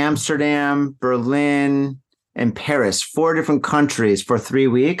Athens, Amsterdam, Berlin, and Paris, 4 different countries for 3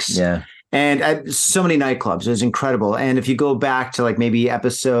 weeks. Yeah. And so many nightclubs. It was incredible. And if you go back to like maybe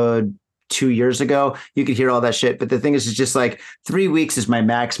episode 2 years ago, you could hear all that shit. But the thing is, it's just like 3 weeks is my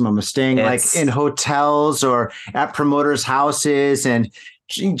maximum of staying like in hotels or at promoters' houses and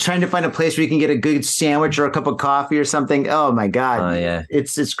trying to find a place where you can get a good sandwich or a cup of coffee or something. Oh my God. Oh yeah.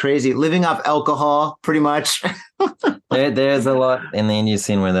 It's crazy. Living off alcohol, pretty much. There's a lot in the indie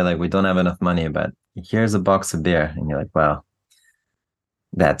scene where they're like, we don't have enough money, but here's a box of beer. And you're like, wow,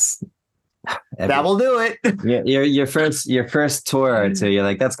 that will do it. your first tour or 2, you're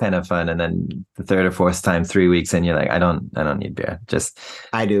like, that's kind of fun. And then the 3rd or 4th time, 3 weeks in, you're like, I don't need beer.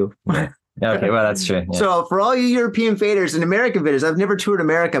 I do. Okay, well, that's true. Yeah. So for all you European faders and American faders, I've never toured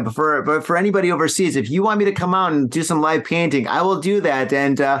America before, but for anybody overseas, if you want me to come out and do some live painting, I will do that.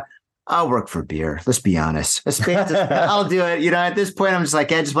 And I'll work for beer. Let's be honest. I'll do it. At this point, I'm just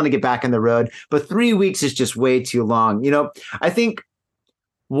like, I just want to get back on the road. But 3 weeks is just way too long. I think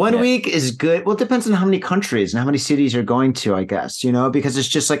 1 week is good. Well, it depends on how many countries and how many cities you're going to, I guess, because it's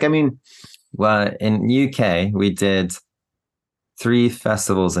just like, Well, in UK, we did 3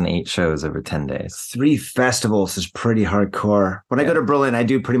 festivals and 8 shows over 10 days. 3 festivals is pretty hardcore. When I go to Berlin, I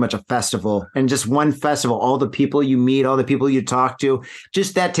do pretty much a festival, and just one festival, all the people you meet, all the people you talk to,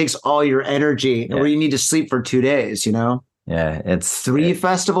 just that takes all your energy where you need to sleep for 2 days, Yeah. It's 3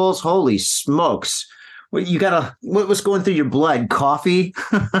 festivals. Holy smokes. What's going through your blood? Coffee,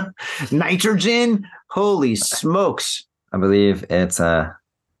 nitrogen. Holy smokes. I believe it's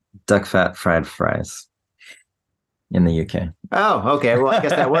duck fat fried fries. In the UK. Oh, okay. Well, I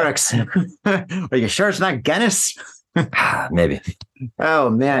guess that works. Are you sure it's not Guinness? Maybe. Oh,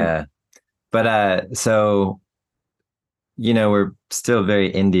 man. But so, we're still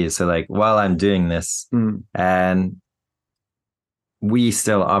very indie. So like while I'm doing this and we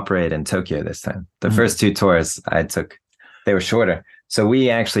still operate in Tokyo this time. The first 2 tours I took, they were shorter. So we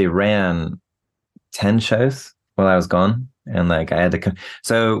actually ran 10 shows while I was gone. And like I had to,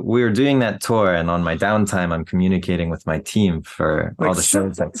 so we were doing that tour, and on my downtime, I'm communicating with my team for all the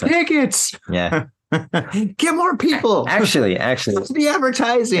shows. Tickets. Yeah. Get more people. Actually, the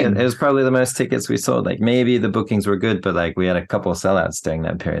advertising. It was probably the most tickets we sold. Like maybe the bookings were good, but like we had a couple of sellouts during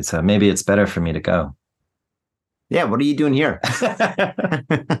that period. So maybe it's better for me to go. Yeah. What are you doing here?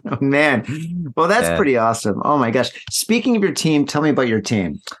 Man. Well, that's pretty awesome. Oh my gosh. Speaking of your team, tell me about your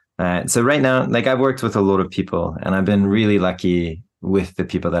team. So right now, like I've worked with a lot of people, and I've been really lucky with the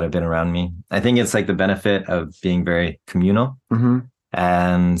people that have been around me. I think it's like the benefit of being very communal.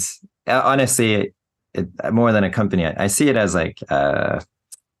 And honestly, more than a company, I see it as like,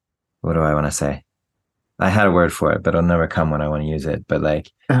 what do I want to say? I had a word for it, but it'll never come when I want to use it. But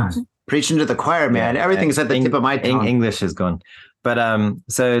like, preaching to the choir, man. Everything's at the tip of my tongue. English is gone. But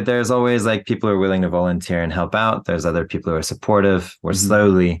so there's always like people who are willing to volunteer and help out. There's other people who are supportive. We're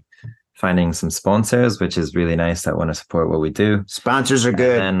slowly finding some sponsors, which is really nice, that want to support what we do. Sponsors are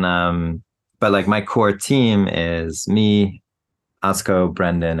good. And but like my core team is me, Asko,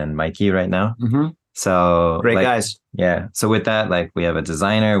 Brendan, and Mikey right now. So great guys. Yeah. So with that, like we have a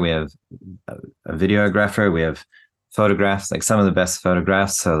designer, we have a videographer, we have photographs, like some of the best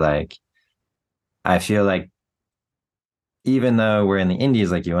photographs. So like I feel like even though we're in the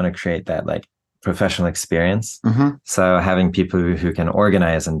indies, like you want to create that like professional experience. So having people who can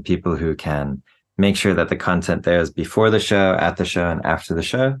organize and people who can make sure that the content there is before the show, at the show, and after the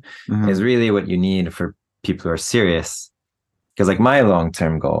show is really what you need for people who are serious. Because like my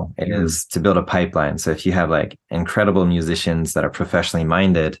long-term goal is to build a pipeline. So if you have like incredible musicians that are professionally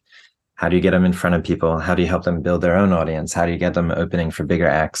minded, how do you get them in front of people? How do you help them build their own audience? How do you get them opening for bigger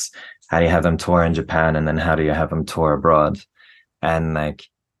acts? How do you have them tour in Japan? And then how do you have them tour abroad? And like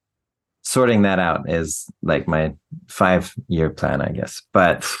sorting that out is like my 5-year plan, I guess.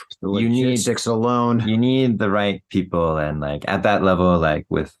 But you need 6 alone. You need the right people. And like at that level, like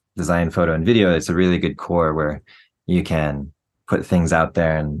with design, photo, and video, it's a really good core where you can put things out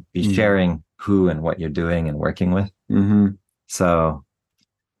there and be sharing who and what you're doing and working with. So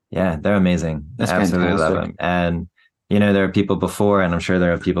yeah, they're amazing. That's absolutely fantastic. love them. And there are people before, and I'm sure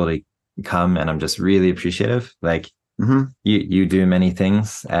there are people to come, and I'm just really appreciative. Like you do many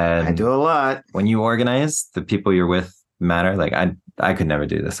things, and I do a lot. When you organize, the people you're with matter. Like I could never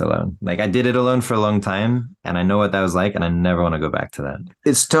do this alone. Like I did it alone for a long time, and I know what that was like, and I never want to go back to that.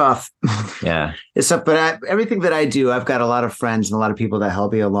 It's tough. Yeah. It's tough, but everything that I do, I've got a lot of friends and a lot of people that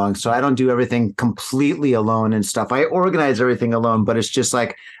help me along. So I don't do everything completely alone and stuff. I organize everything alone, but it's just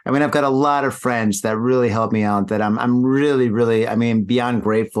like, I've got a lot of friends that really help me out, that I'm really, really, beyond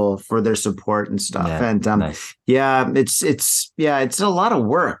grateful for their support and stuff. Yeah, and nice. it's a lot of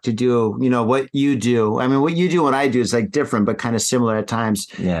work to do, what you do. What you do and what I do is like different, but kind of similar at times.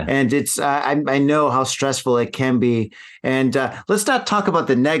 Yeah. And it's, I know how stressful it can be. And let's not talk about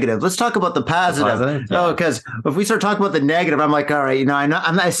the negative. Let's talk about the positive. Yeah. Oh, because if we start talking about the negative, I'm like, all right,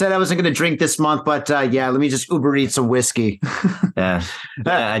 I said I wasn't going to drink this month, but let me just Uber eat some whiskey. Yeah.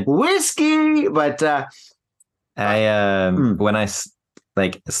 Whiskey. But when I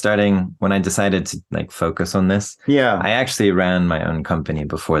decided to like focus on this, I actually ran my own company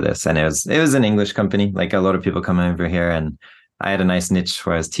before this, and it was an English company. Like a lot of people come over here, and I had a nice niche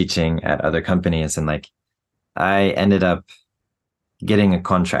where I was teaching at other companies, and like I ended up getting a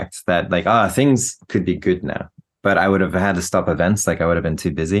contract that like, things could be good now, but I would have had to stop events. Like I would have been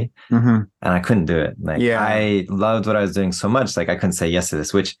too busy, and I couldn't do it. Like I loved what I was doing so much. Like I couldn't say yes to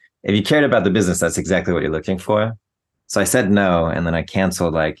this, which if you cared about the business, that's exactly what you're looking for. So I said no, and then I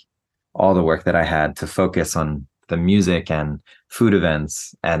canceled like all the work that I had to focus on the music and food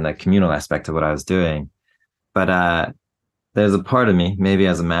events and the communal aspect of what I was doing. But there's a part of me, maybe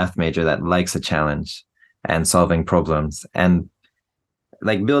as a math major, that likes a challenge and solving problems. And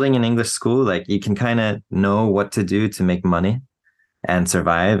like building an English school, like you can kind of know what to do to make money and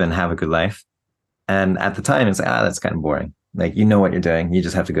survive and have a good life. And at the time, it's like, that's kind of boring. Like, you know what you're doing. You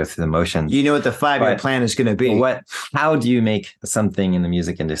just have to go through the motions. You know what the 5-year plan is going to be. How do you make something in the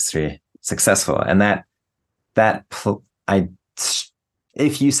music industry successful? And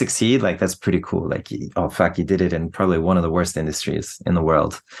if you succeed, like, that's pretty cool. Like, oh, fuck, you did it in probably one of the worst industries in the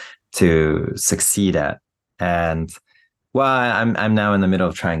world to succeed at. And well, I'm now in the middle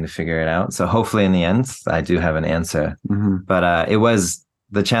of trying to figure it out. So hopefully in the end, I do have an answer. Mm-hmm. But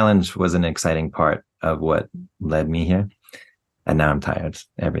the challenge was an exciting part of what led me here. And now I'm tired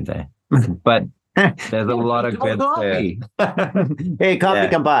every day. But there's a lot of good coffee. Hey, coffee,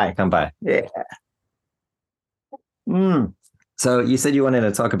 come by. Come by. Yeah. So you said you wanted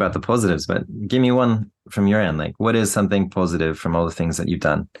to talk about the positives, but give me one from your end. Like, what is something positive from all the things that you've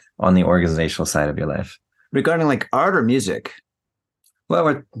done on the organizational side of your life? Regarding like art or music? Well,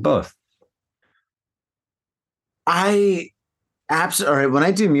 we're both. Absolutely. When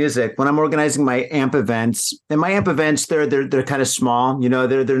I do music, when I'm organizing my AMP events, and my AMP events, they're kind of small. You know,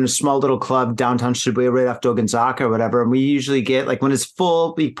 they're in a small little club downtown Shibuya, right off Dogonzaka or whatever. And we usually get, like, when it's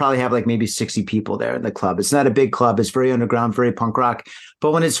full, we probably have like maybe 60 people there in the club. It's not a big club. It's very underground, very punk rock.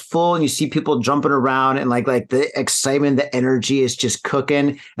 But when it's full and you see people jumping around and like the excitement, the energy is just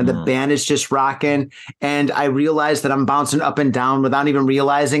cooking and the band is just rocking. And I realize that I'm bouncing up and down without even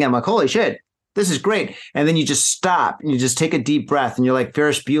realizing. I'm like, holy shit. This is great. And then you just stop and you just take a deep breath and you're like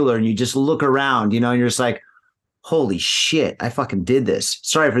Ferris Bueller and you just look around, you know, and you're just like, holy shit, I fucking did this.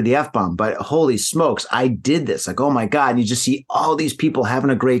 Sorry for the F-bomb, but holy smokes, I did this. Like, oh my God. And you just see all these people having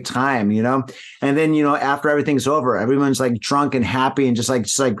a great time, you know? And then, you know, after everything's over, everyone's like drunk and happy and just like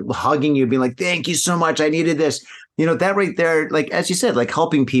hugging you, being like, thank you so much. I needed this. You know, that right there, like, as you said, like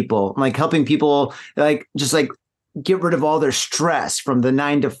helping people, like just like get rid of all their stress from the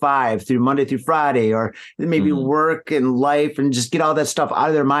 9 to 5 through Monday through Friday, or maybe work and life, and just get all that stuff out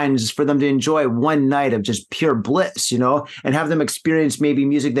of their minds, just for them to enjoy one night of just pure bliss, you know, and have them experience maybe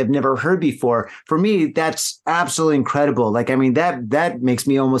music they've never heard before. For me, that's absolutely incredible. Like, I mean, that makes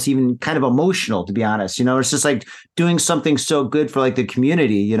me almost even kind of emotional, to be honest. You know, it's just like doing something so good for like the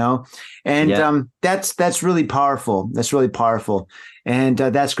community, you know, and that's really powerful. That's really powerful. And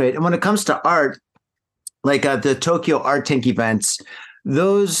that's great. And when it comes to art, like the Tokyo Art Tank events,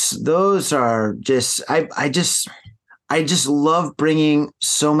 those are just, I just love bringing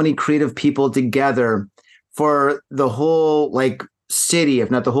so many creative people together for the whole like city, if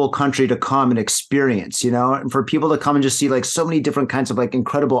not the whole country, to come and experience, you know, and for people to come and just see like so many different kinds of like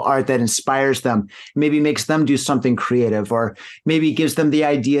incredible art that inspires them, maybe makes them do something creative, or maybe gives them the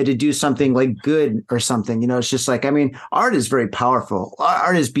idea to do something like good or something. You know, it's just like, I mean, art is very powerful.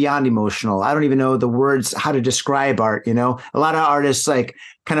 Art is beyond emotional. I don't even know the words, how to describe art. You know, a lot of artists like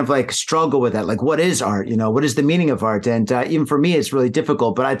kind of like struggle with that. Like, what is art? You know, what is the meaning of art? And even for me, it's really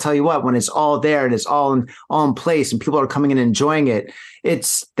difficult. But I tell you what, when it's all there and it's all in place and people are coming in and enjoying it,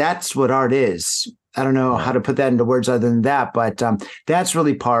 that's what art is. I don't know how to put that into words other than that, but that's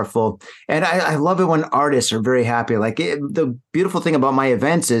really powerful. And I love it when artists are very happy. Like the beautiful thing about my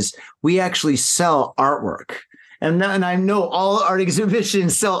events is we actually sell artwork. And I know all art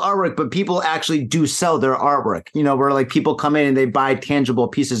exhibitions sell artwork, but people actually do sell their artwork, you know, where like people come in and they buy tangible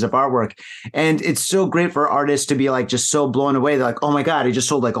pieces of artwork. And it's so great for artists to be like just so blown away. They're like, oh my God, I just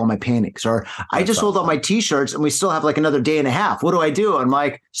sold like all my paintings, or I just sold all my t-shirts and we still have like another day and a half. What do I do? I'm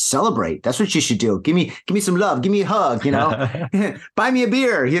like, celebrate. That's what you should do. Give me some love. Give me a hug, you know, buy me a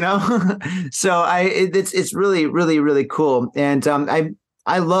beer, you know? So it's really, really, really cool. And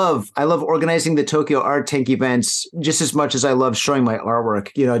I love organizing the Tokyo Art Tank events just as much as I love showing my artwork,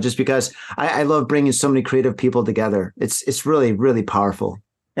 you know, just because I love bringing so many creative people together. It's really, really powerful.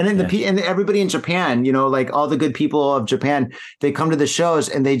 And then and everybody in Japan, you know, like all the good people of Japan, they come to the shows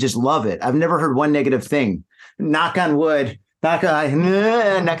and they just love it. I've never heard one negative thing. Knock on wood.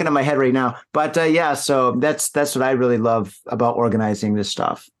 Knocking on my head right now. But so that's what I really love about organizing this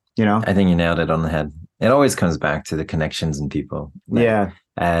stuff, you know. I think you nailed it on the head. It always comes back to the connections and people.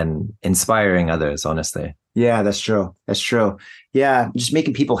 And inspiring others, honestly. Yeah, that's true. That's true. Yeah, just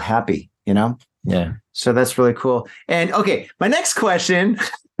making people happy, you know? Yeah. So that's really cool. And okay, my next question,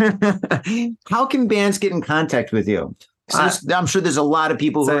 how can bands get in contact with you? So I'm sure there's a lot of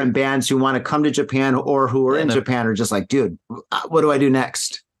people who are in bands who want to come to Japan, or who are in Japan are just like, dude, what do I do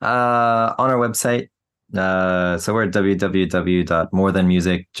next? On our website, So we're at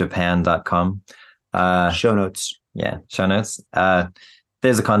www.morethanmusicjapan.com. Show notes. Yeah, show notes.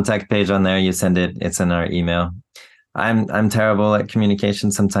 There's a contact page on there. You send it. It's in our email. I'm terrible at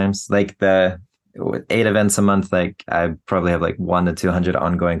communication sometimes. Like with 8 events a month, like I probably have like 100 to 200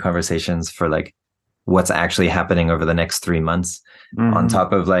 ongoing conversations for like what's actually happening over the next 3 months on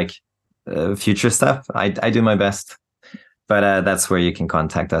top of like future stuff. I do my best, but that's where you can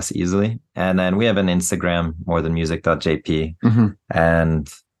contact us easily. And then we have an Instagram, morethanmusic.jp. And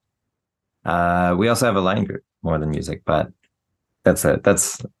we also have a Line group, More Than Music, but that's it.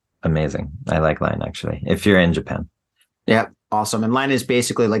 That's amazing. I like Line, actually, if you're in Japan. Yeah, awesome. And Line is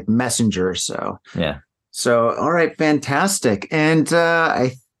basically like Messenger. So yeah. So, all right, fantastic. And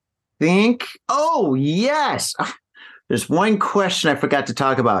I think, oh, yes. There's one question I forgot to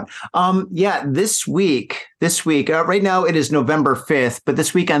talk about. This week, right now it is November 5th, but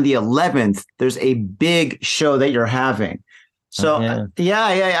this week on the 11th, there's a big show that you're having. So I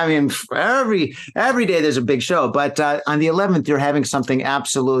mean, every day there's a big show, but on the 11th, you're having something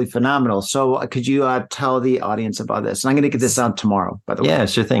absolutely phenomenal. So could you tell the audience about this? And I'm going to get this out tomorrow, by the way. Yeah,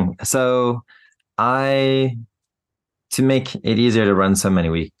 sure thing. So to make it easier to run so many,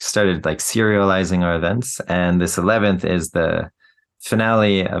 we started like serializing our events. And this 11th is the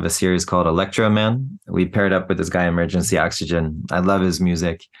finale of a series called Electro Man. We paired up with this guy, Emergency Oxygen. I love his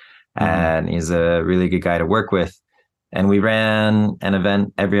music and he's a really good guy to work with. And we ran an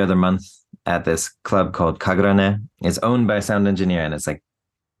event every other month at this club called Kagurane. It's owned by a sound engineer, and it's like,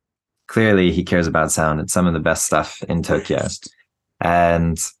 clearly he cares about sound. It's some of the best stuff in Tokyo.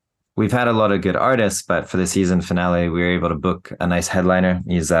 And we've had a lot of good artists, but for the season finale, we were able to book a nice headliner.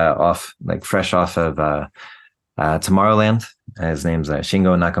 He's fresh off of Tomorrowland. His name's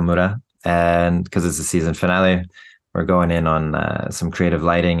Shingo Nakamura. And because it's the season finale, we're going in on some creative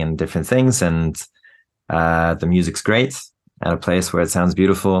lighting and different things. And the music's great at a place where it sounds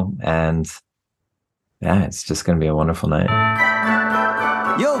beautiful. And yeah, it's just going to be a wonderful night.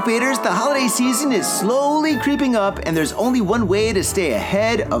 Yo, faders, the holiday season is slowly creeping up, and there's only one way to stay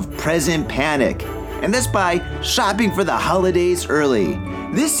ahead of present panic. And that's by shopping for the holidays early.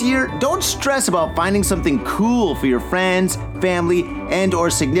 This year, don't stress about finding something cool for your friends, family, and or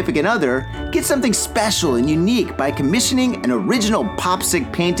significant other. Get something special and unique by commissioning an original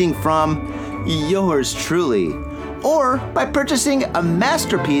popsicle painting from yours truly, or by purchasing a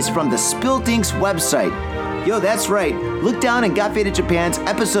masterpiece from the Spilt Inks website. Yo, that's right. Look down in Got Faded Japan's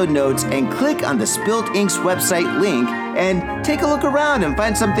episode notes and click on the Spilt Inks website link and take a look around and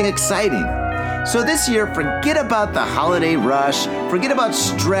find something exciting. So this year, forget about the holiday rush, forget about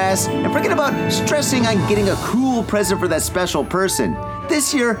stress, and forget about stressing on getting a cool present for that special person.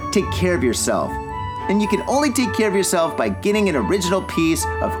 This year, take care of yourself. And you can only take care of yourself by getting an original piece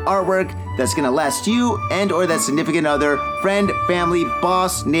of artwork that's going to last you and or that significant other, friend, family,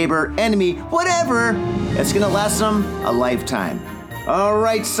 boss, neighbor, enemy, whatever, that's going to last them a lifetime. All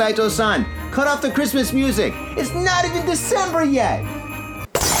right, Saito-san, cut off the Christmas music. It's not even December yet.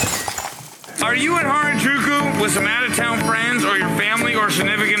 Are you at Harajuku with some out-of-town friends or your family or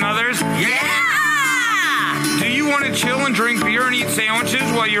significant others? Yeah! Do you want to chill and drink beer and eat sandwiches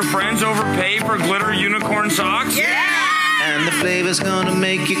while your friends overpay for glitter unicorn socks? Yeah! And the flavor's gonna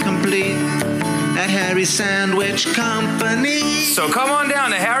make you complete at Harry's Sandwich Company. So come on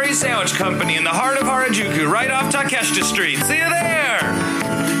down to Harry's Sandwich Company in the heart of Harajuku, right off Takeshita Street. See you there!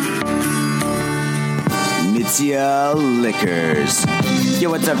 Mitsuya Liquors. Yo,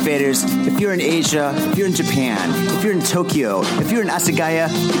 what's up, faders? If you're in Asia, if you're in Japan, if you're in Tokyo, if you're in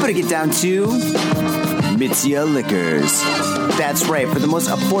Asagaya, you better get down to Mitsuya Liquors. That's right, for the most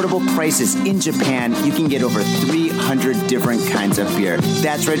affordable prices in Japan, you can get over 300 different kinds of beer.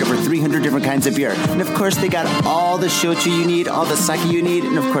 That's right, over 300 different kinds of beer. And of course, they got all the shochu you need, all the sake you need,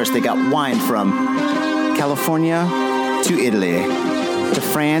 and of course, they got wine from California to Italy to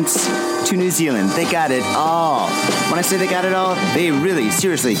France to New Zealand. They got it all. When I say they got it all, they really,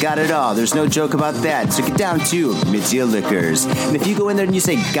 seriously got it all. There's no joke about that. So get down to Mitsuya Liquors. And if you go in there and you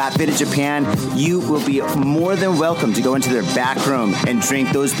say, Got Faded Japan, you will be more than welcome to go into their back room and drink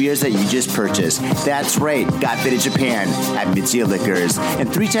those beers that you just purchased. That's right, Got Faded Japan at Mitsuya Liquors.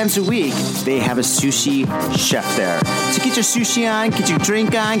 And 3 times a week, they have a sushi chef there. So get your sushi on, get your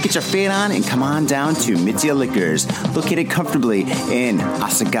drink on, get your fade on, and come on down to Mitsuya Liquors, located comfortably in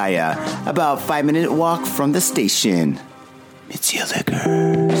Asagaya, about 5-minute walk from the station. Mitsuya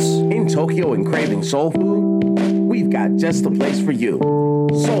Liquors. In Tokyo and craving soul food, we've got just the place for you.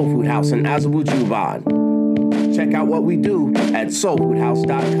 Soul Food House in Azabu Juban. Check out what we do at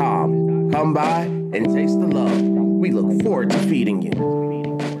soulfoodhouse.com. Come by and taste the love. We look forward to feeding you.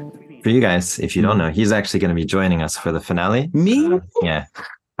 for you guys, if you don't know, he's actually going to be joining us for the finale. Me? Yeah.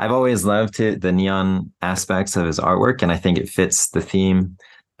 I've always loved the neon aspects of his artwork, and I think it fits the theme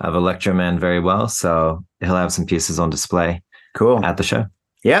of Electroman very well. So he'll have some pieces on display at the show.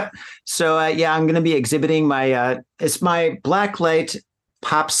 Yep. So, I'm going to be exhibiting it's my blacklight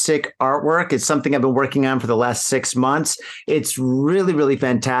pop stick artwork. It's something I've been working on for the last 6 months. It's really, really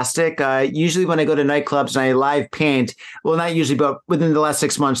fantastic. Usually when I go to nightclubs and I live paint, well, not usually, but within the last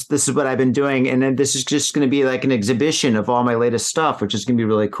 6 months, this is what I've been doing. And then this is just going to be like an exhibition of all my latest stuff, which is going to be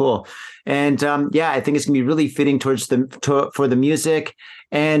really cool. And I think it's going to be really fitting towards for the music.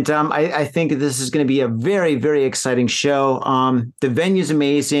 And I think this is going to be a very, very exciting show. The venue's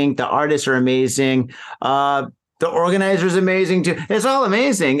amazing. The artists are amazing. The organizer's amazing too. It's all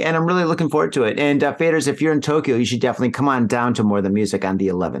amazing. And I'm really looking forward to it. And faders, if you're in Tokyo, you should definitely come on down to More Than Music on the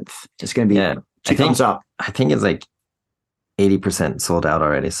 11th. It's going to be two thumbs up. I think it's like 80% sold out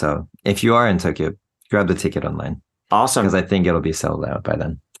already. So if you are in Tokyo, grab the ticket online. Awesome. Because I think it'll be sold out by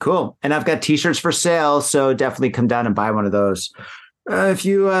then. Cool. And I've got t-shirts for sale. So definitely come down and buy one of those. If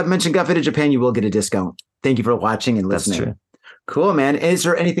you mention Got Faded Japan, you will get a discount. Thank you for watching and listening. That's true. Cool, man. Is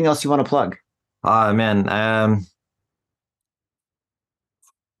there anything else you want to plug? Man.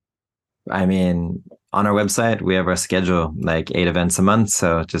 I mean, on our website, we have our schedule, like 8 events a month.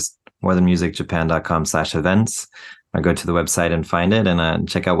 So just morethanmusicjapan.com/events. Or go to the website and find it and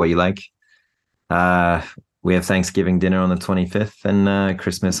check out what you like. We have Thanksgiving dinner on the 25th and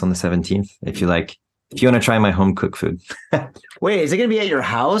Christmas on the 17th. If you want to try my home cooked food. Wait, is it going to be at your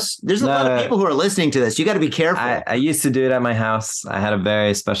house? There's a lot of people who are listening to this. You got to be careful. I used to do it at my house. I had a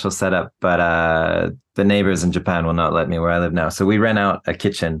very special setup, but the neighbors in Japan will not let me where I live now. So we rent out a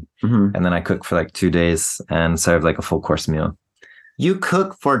kitchen and then I cook for like 2 days and serve like a full course meal. You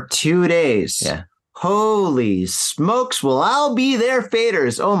cook for 2 days? Yeah. Holy smokes. Well, I'll be there,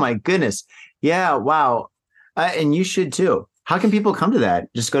 faders. Oh my goodness. Yeah. Wow. And you should too. How can people come to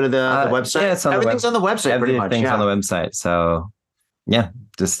that? Just go to the website. Yeah, it's on Everything's on the website. Pretty much. Everything's on the website. So yeah,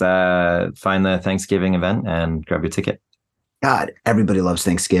 just find the Thanksgiving event and grab your ticket. God, everybody loves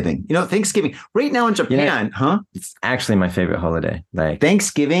Thanksgiving. You know, Thanksgiving right now in Japan, It's actually my favorite holiday. Like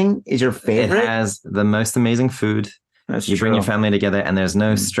Thanksgiving is your favorite? It has the most amazing food. You bring your family together and there's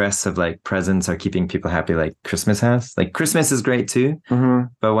no stress of like presents or keeping people happy like Christmas has. Like Christmas is great too.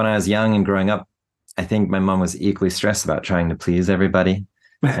 But when I was young and growing up, I think my mom was equally stressed about trying to please everybody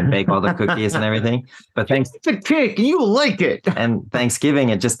and bake all the cookies and everything. But it's a cake and you like it. And Thanksgiving,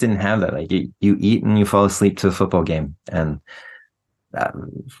 it just didn't have that. Like you eat and you fall asleep to a football game. And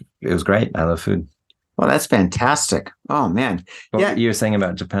it was great. I love food. Well, that's fantastic. Oh, man. What you were saying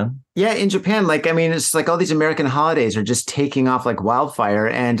about Japan? Yeah, in Japan, it's like all these American holidays are just taking off like wildfire.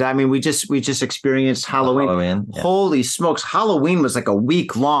 And I mean, we just experienced Halloween. Yeah. Holy smokes. Halloween was like a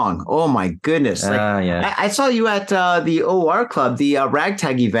week long. Oh, my goodness. I saw you at the OR Club, the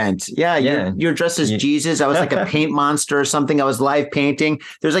ragtag event. Yeah. You're dressed as Jesus. I was like a paint monster or something. I was live painting.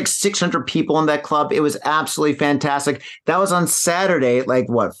 There's like 600 people in that club. It was absolutely fantastic. That was on Saturday,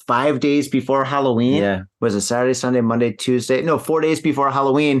 5 days before Halloween? Yeah. Was it Saturday, Sunday, Monday, Tuesday? No, 4 days before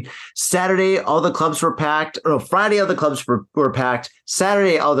Halloween. Saturday, all the clubs were packed. Or Friday, all the clubs were packed.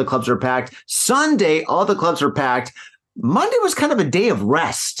 Saturday, all the clubs were packed. Sunday, all the clubs were packed. Monday was kind of a day of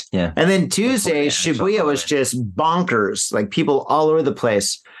rest. Yeah. And then Tuesday, Shibuya was just bonkers. Like people all over the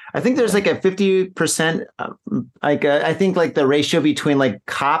place. I think there's like a 50%, I think like the ratio between like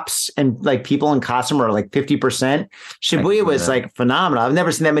cops and like people in costume are like 50%. Shibuya was like phenomenal. I've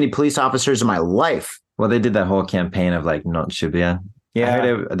never seen that many police officers in my life. Well, they did that whole campaign of like not Shibuya. Yeah. I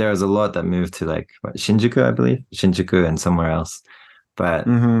heard there was a lot that moved to like Shinjuku, I believe. Shinjuku and somewhere else. But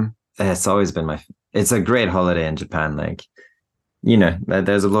it's always been it's a great holiday in Japan. Like,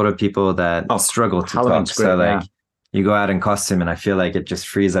 there's a lot of people that struggle to talk. So you go out in costume and I feel like it just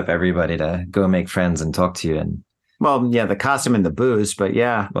frees up everybody to go make friends and talk to you. And the costume and the booze, but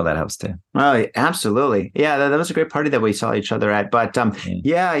well, that helps too. Oh, absolutely. Yeah. That was a great party that we saw each other at, but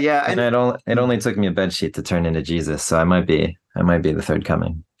yeah. And it only took me a bed sheet to turn into Jesus. So I might be the third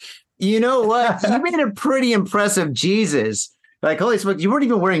coming. You know what? You made a pretty impressive Jesus. Like, holy smokes, you weren't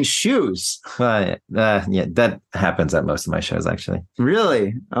even wearing shoes. Well, that happens at most of my shows, actually.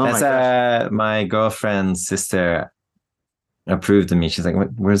 Really? Oh, that's my gosh. My girlfriend's sister approved of me. She's like,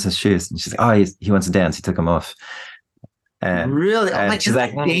 "Where's his shoes?" And she's like, "Oh, he wants to dance. He took them off." Really? Oh my, she's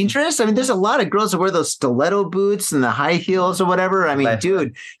like, dangerous. I mean, there's a lot of girls that wear those stiletto boots and the high heels or whatever. I mean,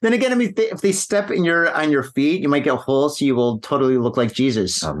 dude. Then again, I mean, if they step on your feet, you might get holes, so you will totally look like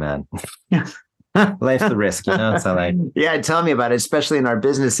Jesus. Oh man. life's the risk, So like, yeah, tell me about it, especially in our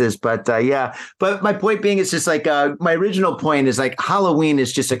businesses. But yeah, but my point being, it's just like my original point is like Halloween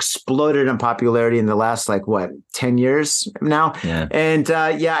has just exploded in popularity in the last 10 years now. Yeah. And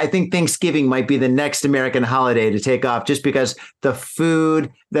yeah, I think Thanksgiving might be the next American holiday to take off, just because the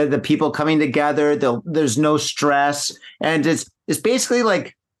food, the people coming together, there's no stress, and it's basically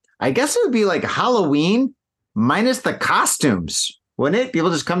like, I guess it would be like Halloween minus the costumes. Wouldn't it? People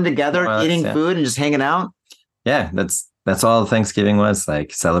just come together, eating food and just hanging out. Yeah, that's all Thanksgiving was,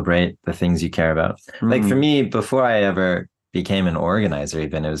 like, celebrate the things you care about. Like for me, before I ever became an organizer,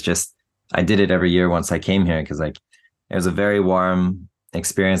 even, it was just, I did it every year once I came here, because like it was a very warm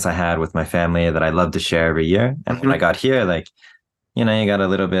experience I had with my family that I love to share every year. And when I got here, like, you got a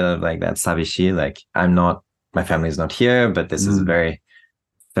little bit of like that sabishi, like my family's not here, but this is a very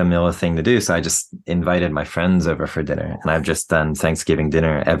familiar thing to do. So I just invited my friends over for dinner, and I've just done Thanksgiving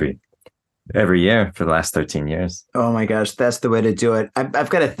dinner every year for the last 13 years. Oh my gosh, that's the way to do it. I've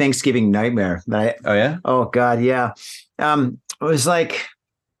got a Thanksgiving nightmare. Oh yeah? Oh God, yeah. It was like,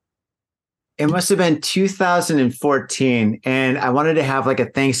 it must have been 2014, and I wanted to have like a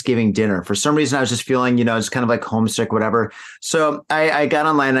Thanksgiving dinner. For some reason, I was just feeling, just kind of like homesick, whatever. So I got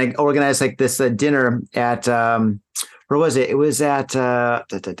online, I organized like this dinner at where was it? It was at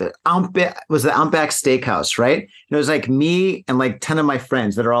the Outback Steakhouse, right? And it was like me and like 10 of my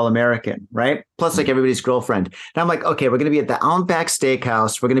friends that are all American, right? Plus like everybody's girlfriend. And I'm like, okay, we're going to be at the Outback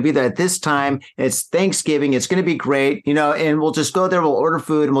Steakhouse. We're going to be there at this time. It's Thanksgiving. It's going to be great, and we'll just go there. We'll order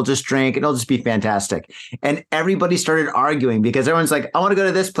food and we'll just drink, and it'll just be fantastic. And everybody started arguing because everyone's like, I want to go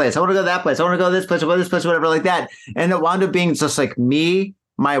to this place. I want to go to that place. I want to go to this place. I want to go to this place, whatever, like that. And it wound up being just like me,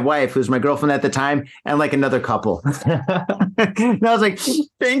 my wife, who's my girlfriend at the time, and like another couple. And I was like,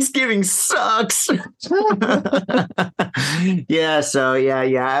 Thanksgiving sucks. Yeah. So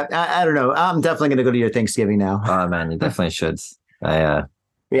yeah. I don't know. I'm definitely going to go to your Thanksgiving now. Oh man, you definitely should. I'll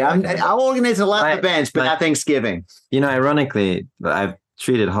organize a lot of events, but not Thanksgiving. Ironically, I've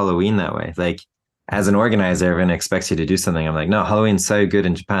treated Halloween that way. Like, as an organizer, everyone expects you to do something. I'm like, no, Halloween's so good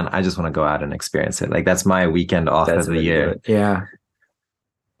in Japan. I just want to go out and experience it. Like, that's my weekend off of the year. Yeah.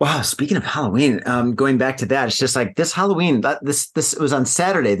 Wow. Speaking of Halloween, going back to that, it's just like this Halloween, this was on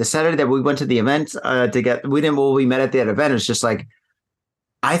Saturday, the Saturday that we went to the event we met at that event. It's just like,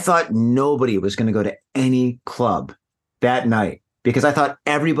 I thought nobody was going to go to any club that night, because I thought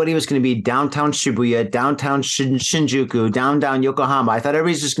everybody was going to be downtown Shibuya, downtown Shinjuku, downtown Yokohama. I thought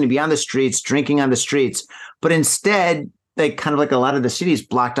everybody's just going to be on the streets, drinking on the streets. But instead, like, kind of like a lot of the cities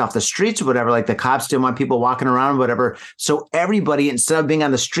blocked off the streets or whatever, like the cops didn't want people walking around, whatever. So everybody, instead of being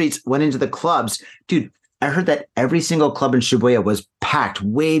on the streets, went into the clubs. Dude, I heard that every single club in Shibuya was packed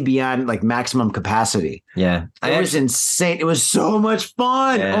way beyond like maximum capacity. Yeah. It was insane. It was so much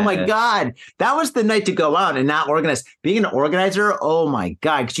fun. Yeah. Oh my God. That was the night to go out and not organize. Being an organizer, oh my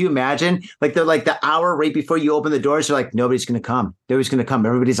God. Could you imagine? Like the hour right before you open the doors, you're like, nobody's going to come. Nobody's going to come.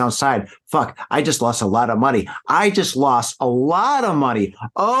 Everybody's outside. Fuck. I just lost a lot of money.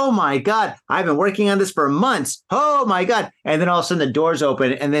 Oh my God. I've been working on this for months. Oh my God. And then all of a sudden the doors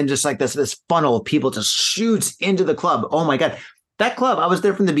open, and then just like this funnel of people just shoots into the club. Oh my God. That club, I was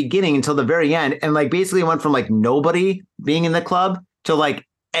there from the beginning until the very end. And like basically went from like nobody being in the club to like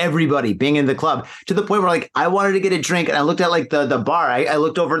everybody being in the club, to the point where like I wanted to get a drink, and I looked at like the bar. I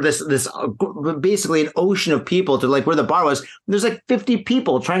looked over this basically an ocean of people to like where the bar was. There's like 50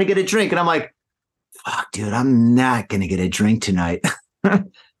 people trying to get a drink. And I'm like, fuck, dude, I'm not going to get a drink tonight.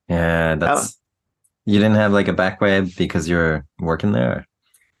 Yeah, you didn't have like a back way because you're working there?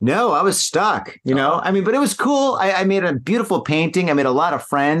 No, I was stuck, I mean, but it was cool. I made a beautiful painting. I made a lot of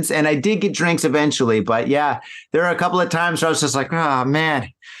friends, and I did get drinks eventually. But yeah, there are a couple of times where I was just like, oh man,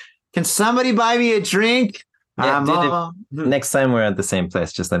 can somebody buy me a drink? Yeah, next time we're at the same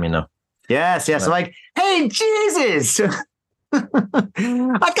place, just let me know. Yes. I'm like, hey, Jesus,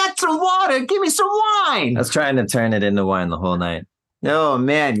 I got some water. Give me some wine. I was trying to turn it into wine the whole night. Oh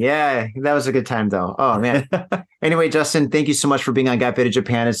man, yeah, that was a good time though. Oh man. Anyway, Justin, thank you so much for being on Got Faded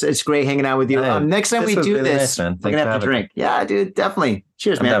Japan. It's great hanging out with you. Next time we do really this, we're gonna have to drink. Yeah, dude, definitely.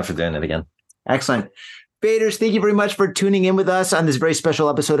 Cheers, man. I'm down for doing it again. Excellent. Faders, thank you very much for tuning in with us on this very special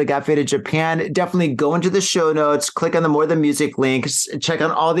episode of Got Faded Japan. Definitely go into the show notes, click on the More Than Music links, check out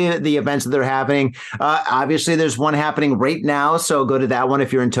all the events that are happening. Obviously, there's one happening right now, so go to that one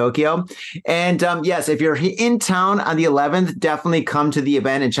if you're in Tokyo. And yes, if you're in town on the 11th, definitely come to the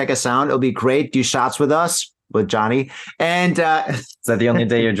event and check us out. It'll be great. Do shots with us. with Johnny. And is that the only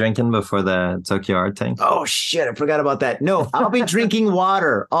day you're drinking before the Tokyo Art Tank? Oh shit, I forgot about that. No, I'll be drinking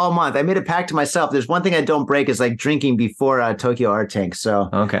water all month. I made a pact to myself. There's one thing I don't break is like drinking before Tokyo Art Tank. So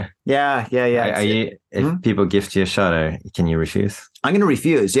okay. Yeah. If people gift you a shot, can you refuse? I'm gonna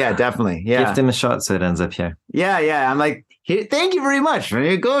refuse. Yeah, definitely. Yeah. Gift him a shot so it ends up here. Yeah. I'm like, here, thank you very much. There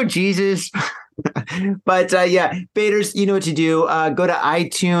you go, Jesus. But Baders, you know what to do. Go to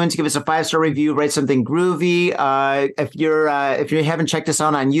iTunes, give us a 5-star review, write something groovy. If you haven't checked us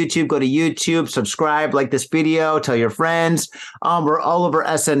out on YouTube, go to YouTube, subscribe, like this video, tell your friends. We're all over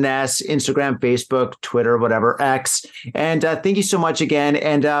SNS, Instagram, Facebook, Twitter, whatever, X. And thank you so much again.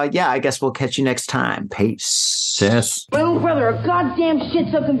 And I guess we'll catch you next time. Peace. Cheers. My little brother, a goddamn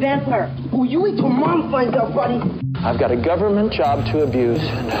shit-sucking vampire. Will you wait till mom finds out, buddy? I've got a government job to abuse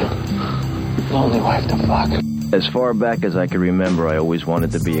and a lonely wife to fuck. As far back as I can remember, I always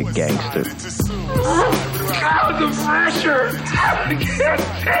wanted to be a gangster. God, the pressure! I can't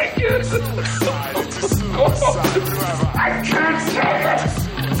take it! I can't take it!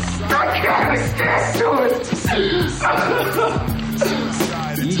 I can't stand to it!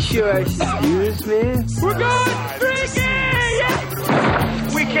 You sure I should do this, man? We're going drinking!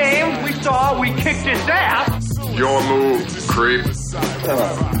 We came, we saw, we kicked his ass! Your move, creep.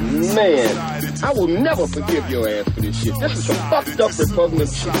 Oh, man. I will never forgive your ass for this shit. This is some fucked up repugnant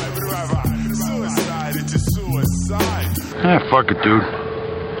shit. Ah, fuck it, dude.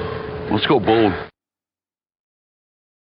 Let's go bold.